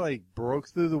actually broke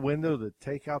through the window to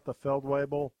take out the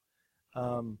Feldwebel,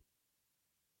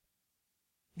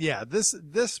 yeah,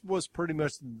 this was pretty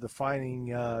much the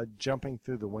defining jumping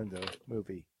through the window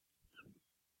movie,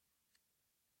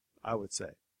 I would say.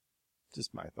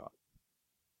 Just my thought.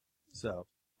 So,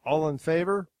 all in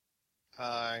favor?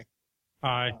 Aye.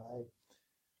 Aye.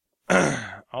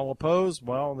 All opposed?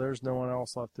 Well, there's no one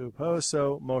else left to oppose,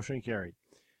 so motion carried.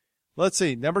 Let's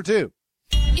see, number 2.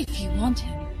 If you want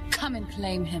him, come and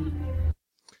claim him.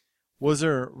 Was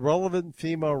there a relevant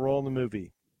female role in the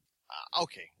movie?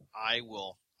 Okay, I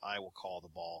will call the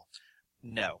ball.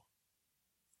 No,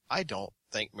 I don't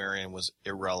think Marion was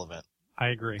irrelevant. I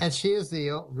agree. And she is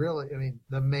the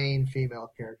main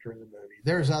female character in the movie.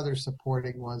 There's other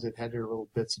supporting ones that had their little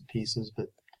bits and pieces, but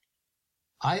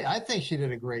I think she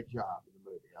did a great job in the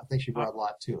movie. I think she brought a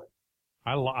lot to it.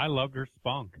 I loved her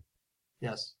spunk.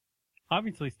 Yes.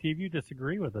 Obviously, Steve, you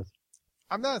disagree with us.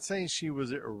 I'm not saying she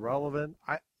was irrelevant.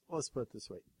 Let's put it this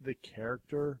way. The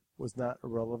character was not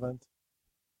irrelevant.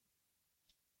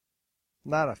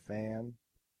 Not a fan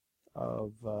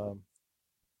of,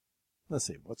 let's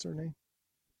see, what's her name?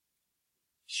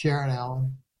 Sharon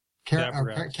Allen. Karen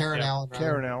Allen.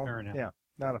 Karen Allen. Yeah,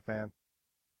 not a fan.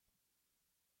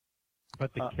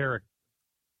 But the character.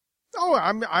 Oh,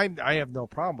 I have no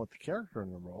problem with the character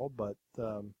in the role, but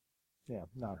yeah,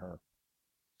 not her.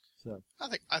 So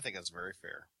I think that's very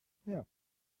fair. Yeah.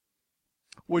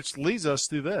 Which leads us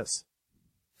to this.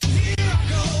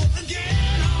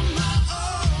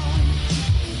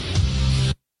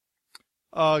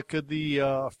 Could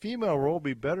the female role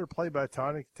be better played by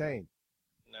Tawny Kitaen?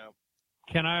 No.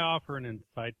 Can I offer an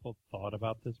insightful thought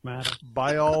about this matter?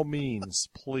 By all means,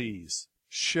 please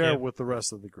share with the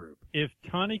rest of the group. If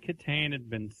Tawny Kitaen had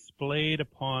been splayed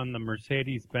upon the hood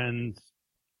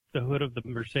of the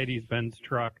Mercedes-Benz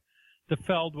truck, the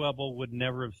Feldwebel would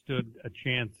never have stood a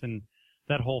chance, and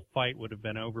that whole fight would have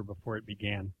been over before it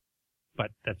began.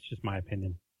 But that's just my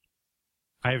opinion.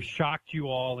 I have shocked you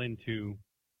all into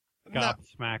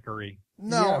gobsmackery.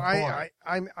 No,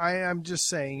 I'm just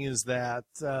saying is that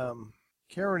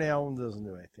Karen Allen doesn't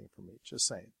do anything for me. Just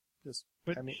saying.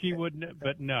 She wouldn't.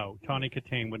 But no, Tawny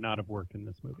Kitaen would not have worked in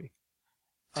this movie.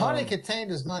 Tawny Kitaen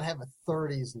does not have a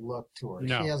 30s look to her.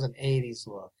 No. She has an 80s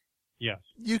look. Yes.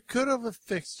 You could have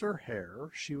fixed her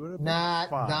hair. She would have been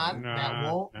fine. That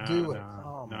won't do it.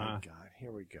 Oh my God!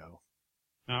 Here we go.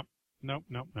 Nope.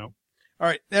 All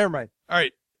right, never mind. All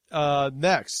right,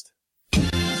 next.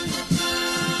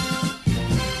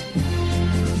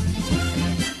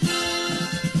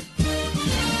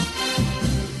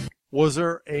 Was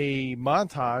there a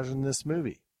montage in this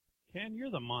movie? Ken, you're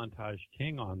the montage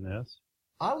king on this.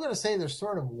 I'm going to say there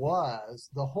sort of was.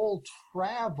 The whole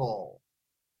travel.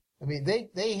 I mean,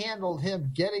 they handled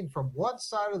him getting from one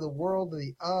side of the world to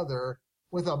the other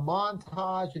with a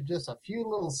montage of just a few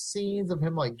little scenes of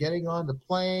him like getting onto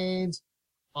planes,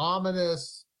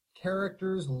 ominous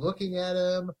characters looking at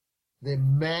him, the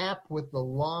map with the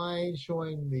line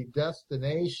showing the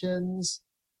destinations.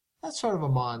 That's sort of a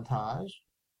montage.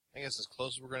 I guess as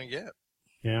close as we're going to get.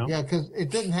 Yeah. Yeah, because it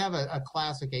didn't have a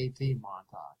classic A-Team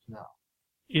montage, no.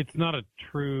 It's not a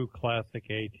true classic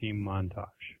A-Team montage.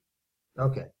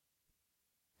 Okay.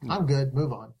 I'm good.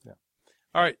 Move on. Yeah.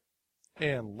 All right.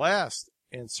 And last,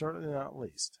 and certainly not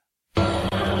least.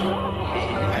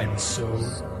 And so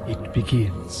it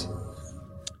begins.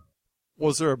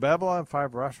 Was there a Babylon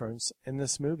 5 reference in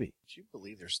this movie? Do you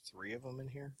believe there's 3 of them in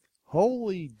here?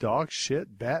 Holy dog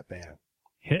shit, Batman.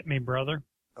 Hit me, brother.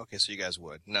 Okay, so you guys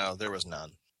would. No, there was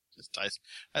none. I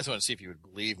just wanted to see if you would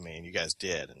believe me, and you guys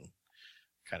did, and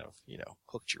kind of,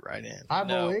 hooked you right in. I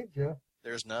believed you.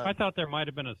 There's none. I thought there might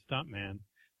have been a stuntman.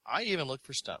 I even looked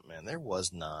for stuntman. There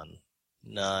was none.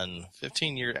 None.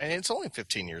 15 years, and it's only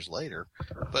 15 years later,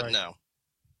 but Right. No.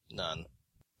 None.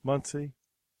 Muncie?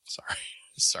 Sorry.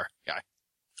 I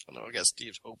don't know. I got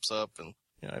Steve's hopes up, and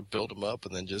I built him up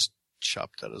and then just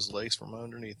chopped out his legs from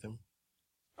underneath him.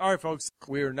 All right, folks.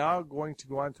 We are now going to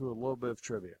go on to a little bit of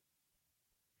trivia.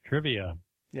 Trivia.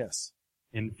 Yes.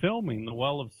 In filming the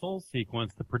Well of Souls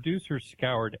sequence, the producers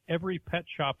scoured every pet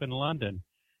shop in London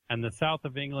and the south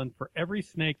of England for every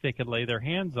snake they could lay their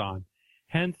hands on.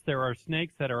 Hence, there are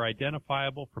snakes that are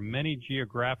identifiable from many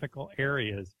geographical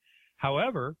areas.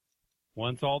 However,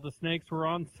 once all the snakes were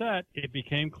on set, it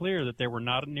became clear that there were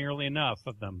not nearly enough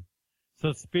of them.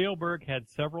 So Spielberg had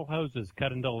several hoses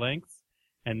cut into lengths,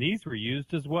 and these were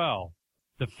used as well.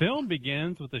 The film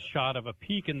begins with a shot of a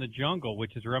peak in the jungle,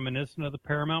 which is reminiscent of the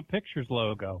Paramount Pictures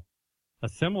logo. A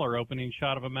similar opening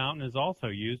shot of a mountain is also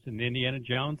used in Indiana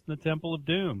Jones and the Temple of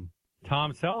Doom.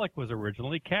 Tom Selleck was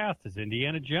originally cast as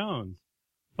Indiana Jones,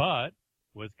 but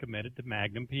was committed to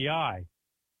Magnum P.I.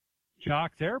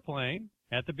 Jock's airplane,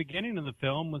 at the beginning of the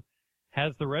film,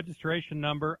 has the registration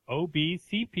number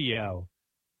OBCPO,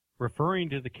 referring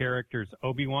to the characters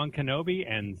Obi-Wan Kenobi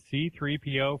and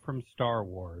C-3PO from Star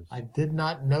Wars. I did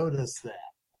not notice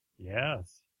that.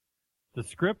 Yes. The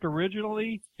script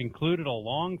originally included a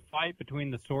long fight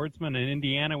between the swordsman and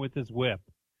Indiana with his whip.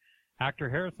 Actor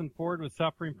Harrison Ford was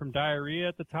suffering from diarrhea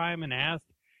at the time and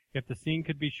asked if the scene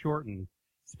could be shortened.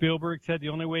 Spielberg said the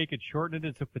only way he could shorten it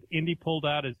is if Indy pulled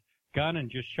out his gun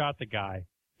and just shot the guy.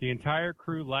 The entire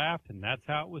crew laughed, and that's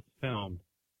how it was filmed.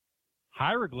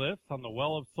 Hieroglyphs on the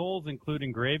Well of Souls include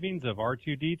engravings of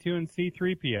R2-D2 and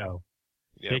C-3PO.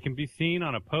 They can be seen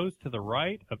on a post to the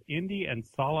right of Indy and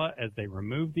Sala as they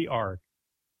remove the Ark.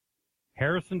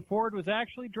 Harrison Ford was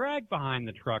actually dragged behind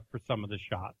the truck for some of the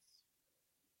shots.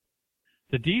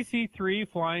 The DC-3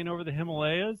 flying over the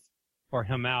Himalayas, or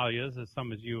Himalayas as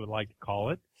some of you would like to call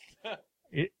it,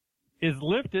 it is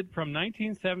lifted from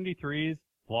 1973's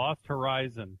Lost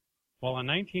Horizon, while a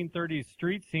 1930s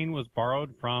street scene was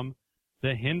borrowed from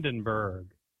the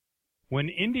Hindenburg. When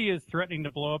Indy is threatening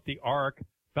to blow up the Ark,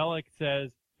 Bellick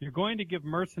says, "You're going to give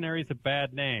mercenaries a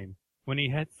bad name." When he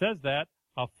says that,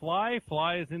 a fly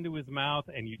flies into his mouth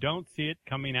and you don't see it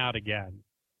coming out again.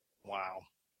 Wow.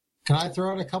 Can I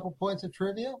throw in a couple points of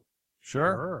trivia?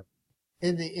 Sure.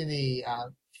 In the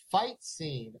fight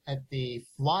scene at the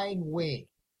Flying Wing,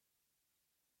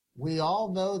 we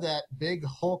all know that big,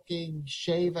 hulking,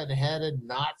 shaven-headed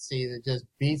Nazi that just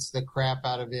beats the crap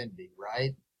out of Indy,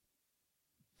 right?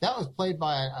 That was played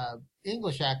by an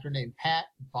English actor named Pat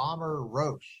Bomber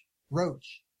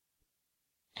Roach.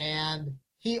 And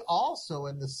he also,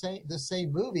 in the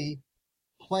same movie,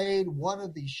 played one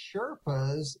of the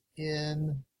Sherpas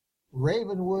in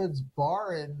Ravenwood's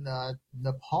bar in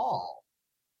Nepal.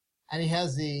 And he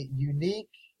has the unique,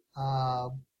 I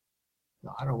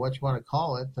don't know what you want to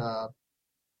call it,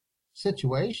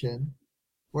 situation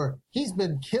where he's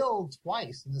been killed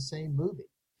twice in the same movie.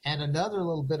 And another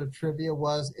little bit of trivia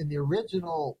was in the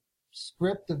original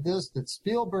script of this that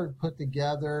Spielberg put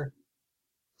together,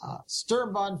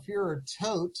 Sturmbannführer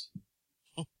Todt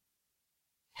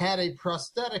had a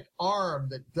prosthetic arm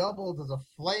that doubled as a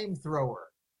flamethrower.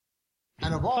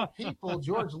 And of all people,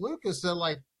 George Lucas said,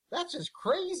 like, that's just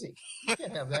crazy. You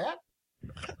can't have that.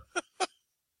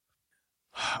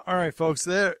 All right, folks,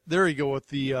 there you go with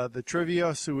the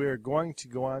trivia. So we are going to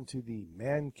go on to the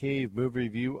Man Cave movie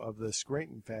review of this great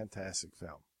and fantastic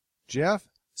film. Jeff,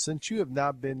 since you have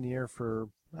not been here for,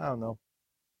 I don't know,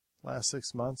 last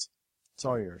 6 months, it's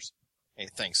all yours. Hey,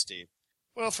 thanks, Steve.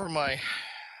 Well, for my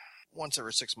once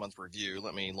every 6 month review,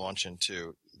 let me launch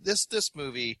into this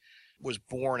movie was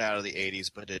born out of the 80s,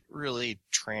 but it really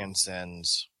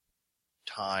transcends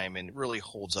time and really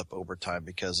holds up over time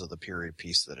because of the period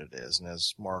piece that it is. And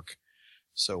as Mark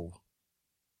so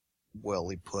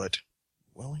wellly put,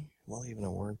 well, even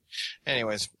a word.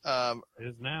 Anyways, it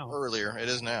is now. Earlier, it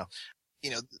is now.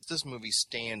 You know, this movie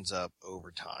stands up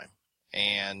over time.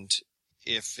 And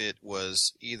if it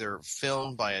was either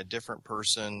filmed by a different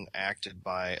person, acted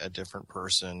by a different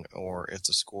person, or if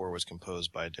the score was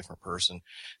composed by a different person,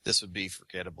 this would be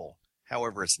forgettable.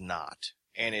 However, it's not.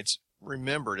 And it's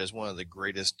remembered as one of the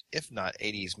greatest, if not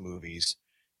 80s movies,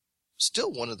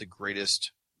 still one of the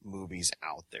greatest movies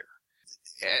out there.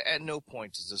 At no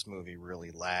point does this movie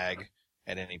really lag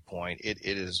at any point. It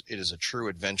is a true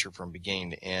adventure from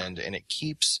beginning to end, and it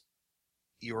keeps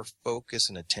your focus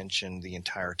and attention the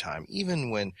entire time. Even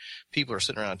when people are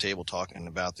sitting around a table talking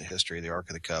about the history of the Ark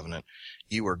of the Covenant,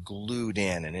 you are glued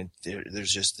in, and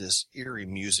there's just this eerie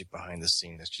music behind the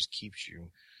scene that just keeps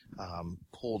you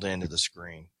pulled into the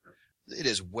screen. It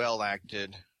is well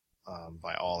acted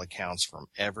by all accounts from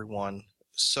everyone.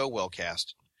 So well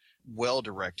cast, well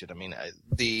directed. I mean,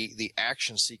 the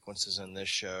action sequences in this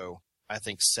show, I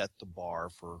think, set the bar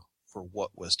for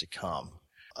what was to come.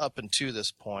 Up until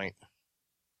this point,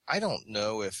 I don't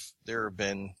know if there have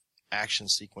been action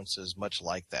sequences much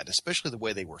like that, especially the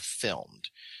way they were filmed.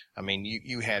 I mean,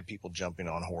 you had people jumping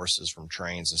on horses from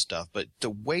trains and stuff, but the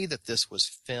way that this was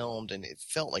filmed, and it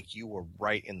felt like you were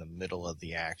right in the middle of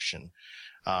the action,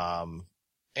 and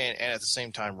at the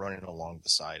same time running along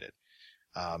beside it.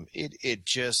 It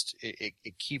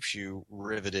keeps you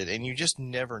riveted, and you just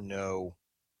never know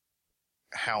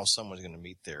how someone's going to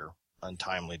meet their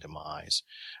untimely demise.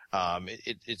 I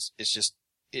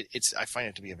find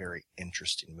it to be a very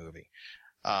interesting movie.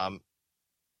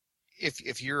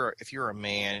 If you're a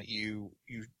man, you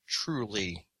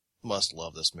truly must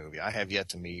love this movie. I have yet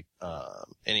to meet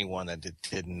anyone that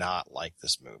did not like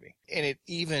this movie. And it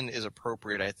even is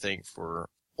appropriate, I think, for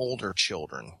older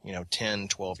children, 10,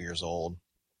 12 years old,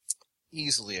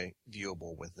 easily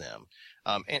viewable with them.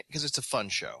 And because it's a fun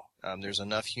show. There's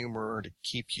enough humor to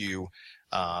keep you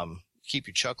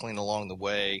chuckling along the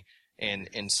way. And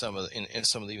in some of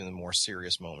the even the more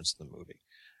serious moments of the movie,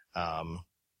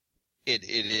 it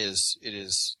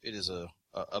is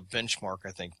a benchmark,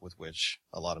 I think, with which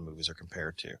a lot of movies are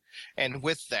compared to. And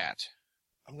with that,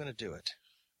 I'm going to do it.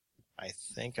 I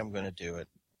think I'm going to do it.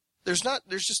 There's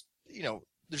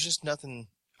just nothing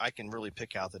I can really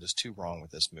pick out that is too wrong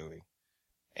with this movie,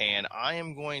 and I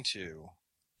am going to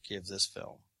give this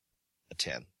film a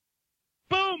 10.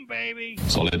 Boom, baby!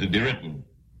 So let it be written.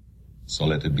 So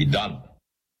let it be done.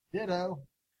 Ditto.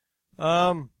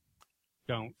 Don't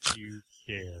you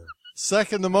dare.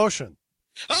 Second the motion.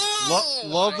 Oh,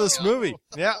 love this I know. movie.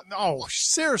 Yeah. No,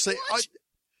 seriously.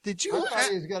 Did you? I thought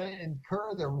he was going to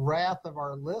incur the wrath of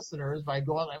our listeners by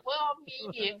going like, well,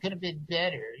 maybe it could have been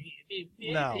better.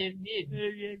 No.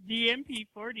 The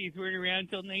MP40s weren't around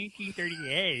until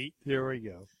 1938. Here we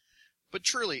go. But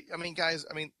truly, I mean, guys,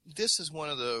 this is one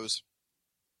of those.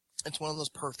 It's one of those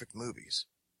perfect movies.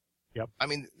 Yep. I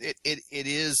mean, it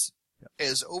is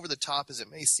as over the top as it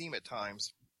may seem at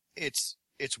times. It's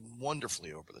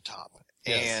wonderfully over the top,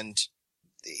 Yes. and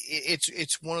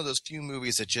it's one of those few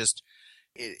movies that just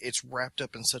it's wrapped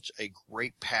up in such a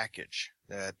great package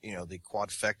that the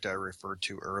quadfecta I referred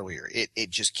to earlier. It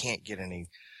just can't get any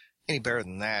better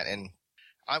than that. And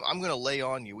I'm going to lay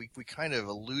on you. We kind of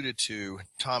alluded to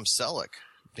Tom Selleck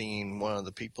being one of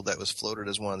the people that was floated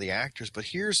as one of the actors, but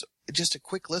here's just a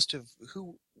quick list of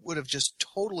who would have just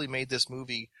totally made this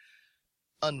movie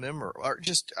unmemorable, or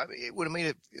just it would have made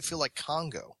it feel like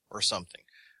Congo or something.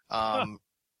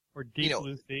 Or Deep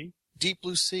Blue Sea. Deep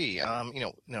Blue Sea.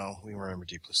 No, we remember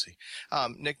Deep Blue Sea.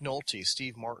 Nick Nolte,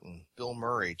 Steve Martin, Bill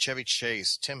Murray, Chevy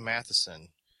Chase, Tim Matheson,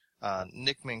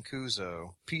 Nick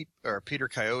Mancuso, Peter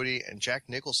Coyote, and Jack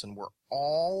Nicholson were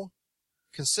all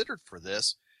considered for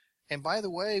this. And by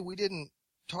the way, we didn't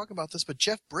talk about this, but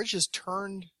Jeff Bridges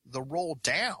turned the role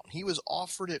down. He was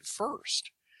offered it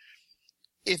first.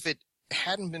 If it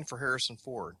hadn't been for Harrison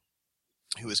Ford,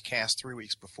 who was cast 3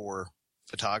 weeks before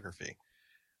photography,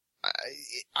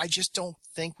 I just don't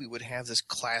think we would have this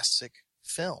classic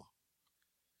film.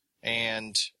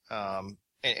 And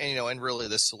really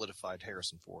this solidified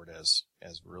Harrison Ford as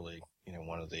really,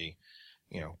 one of the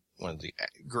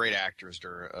great actors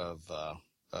of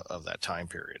that time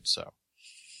period. So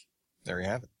there you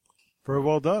have it. Very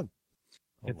well done.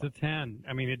 It's a 10.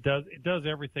 I mean, it does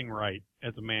everything right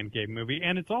as a man cave movie,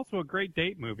 and it's also a great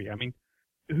date movie. I mean,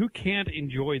 who can't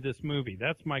enjoy this movie?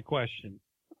 That's my question.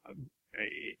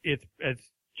 It's, as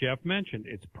Jeff mentioned,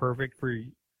 it's perfect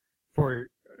for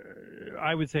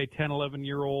I would say 10,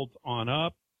 11-year-olds on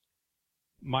up.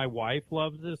 My wife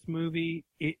loves this movie.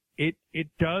 It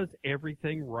does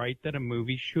everything right that a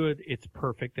movie should. It's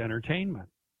perfect entertainment.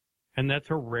 And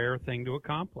that's a rare thing to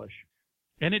accomplish.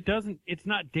 And it's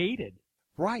not dated.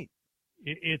 Right.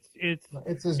 It's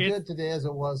as good today as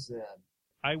it was then.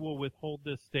 I will withhold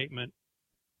this statement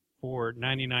for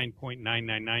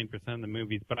 99.999% of the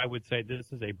movies, but I would say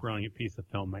this is a brilliant piece of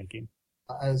filmmaking.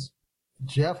 As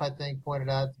Jeff, I think, pointed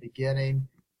out at the beginning,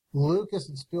 Lucas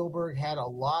and Spielberg had a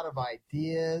lot of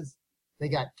ideas. They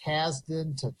got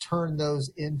Kasdan to turn those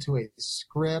into a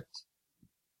script.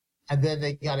 And then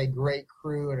they got a great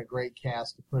crew and a great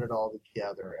cast to put it all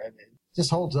together. And it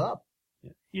just holds up.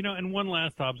 And one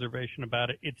last observation about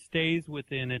it. It stays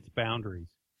within its boundaries.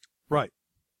 Right.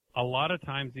 A lot of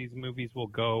times these movies will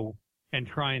go and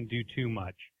try and do too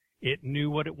much. It knew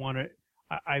what it wanted.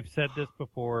 I've said this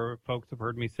before. Folks have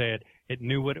heard me say it. It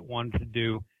knew what it wanted to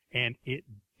do, and it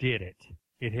did it.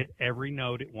 It hit every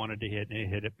note it wanted to hit, and it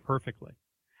hit it perfectly.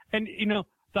 And,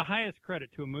 the highest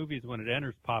credit to a movie is when it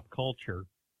enters pop culture.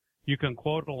 You can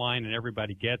quote a line and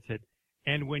everybody gets it.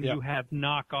 And when you have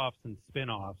knockoffs and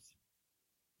spin-offs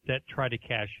that try to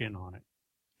cash in on it.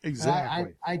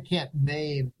 Exactly. I can't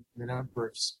name the number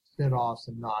of spin-offs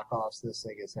and knockoffs this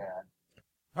thing has had.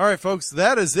 All right, folks,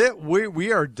 that is it.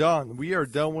 We are done. We are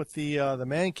done with the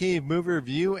Man Cave movie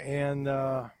review and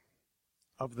of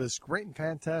this great and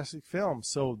fantastic film.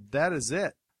 So that is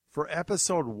it for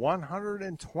episode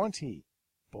 120.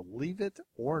 Believe it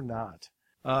or not.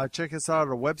 Check us out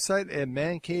on our website at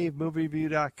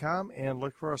mancavemoviereview.com and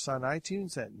look for us on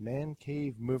iTunes at Man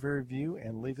Cave Movie Review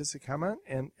and leave us a comment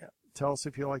and tell us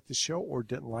if you liked the show or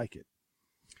didn't like it.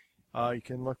 You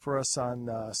can look for us on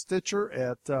Stitcher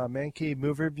at Man Cave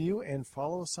Movie Review and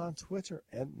follow us on Twitter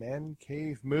at Man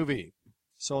Cave Movie.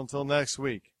 So until next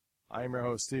week, I'm your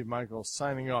host, Steve Michaels,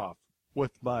 signing off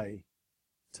with my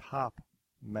top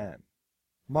men.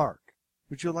 Mark,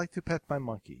 would you like to pet my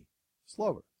monkey?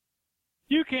 Slower.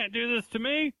 You can't do this to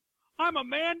me. I'm a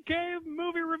Man Cave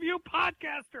Movie Review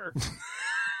podcaster.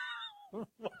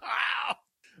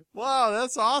 Wow,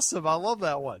 that's awesome. I love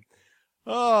that one.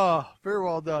 Oh, very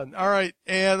well done. All right.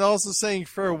 And also saying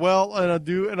farewell and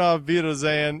adieu and auf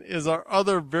Wiedersehen is our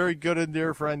other very good and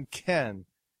dear friend, Ken.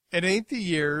 It ain't the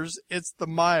years, it's the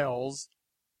miles.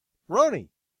 Roni.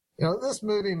 This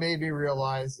movie made me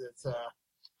realize that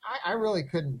I really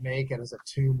couldn't make it as a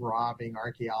tomb robbing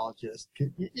archaeologist.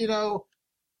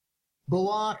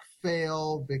 Bullock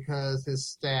failed because his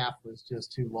staff was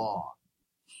just too long.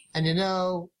 And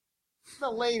the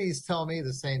ladies tell me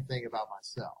the same thing about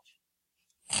myself.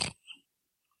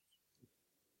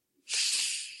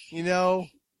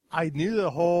 I knew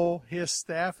the whole his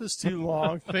staff is too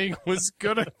long thing was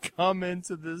going to come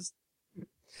into this.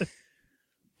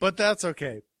 But that's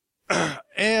okay.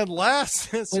 And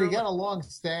last... When you got a long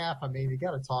staff, I mean, you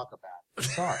got to talk about it.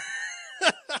 Sorry.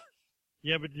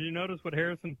 Yeah, but did you notice what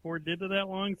Harrison Ford did to that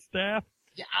long staff?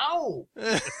 Yeah, ow!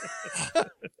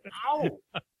 Ow!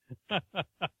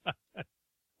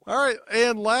 All right,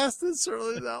 and last and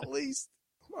certainly not least,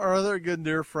 our other good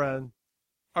dear friend,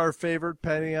 our favorite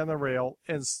penny on the rail,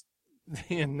 and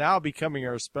now becoming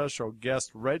our special guest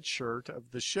red shirt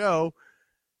of the show,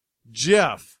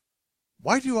 Jeff.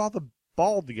 Why do all the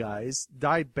bald guys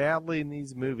die badly in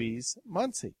these movies,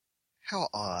 Muncie? How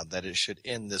odd that it should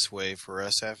end this way for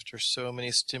us after so many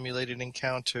stimulating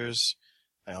encounters.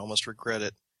 I almost regret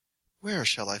it. Where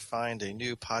shall I find a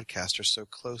new podcaster so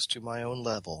close to my own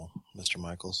level, Mr.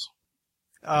 Michaels?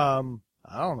 I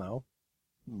don't know.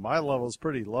 My level's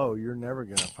pretty low. You're never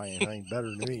going to find anything better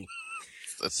than me.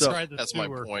 That's my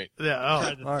point.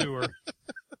 Yeah, Try the sewer.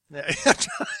 Yeah.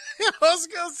 I was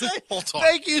going to say, hold on.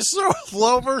 Thank you, Sir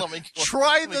Flover.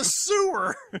 Try the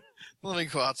sewer. Let me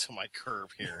go out to my curb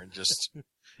here and just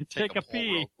take a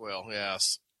pee. Well,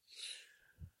 yes.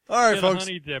 All right, Get folks. a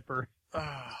honey dipper.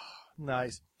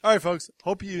 Nice. All right, folks.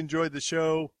 Hope you enjoyed the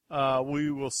show. We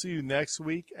will see you next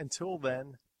week. Until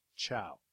then, ciao.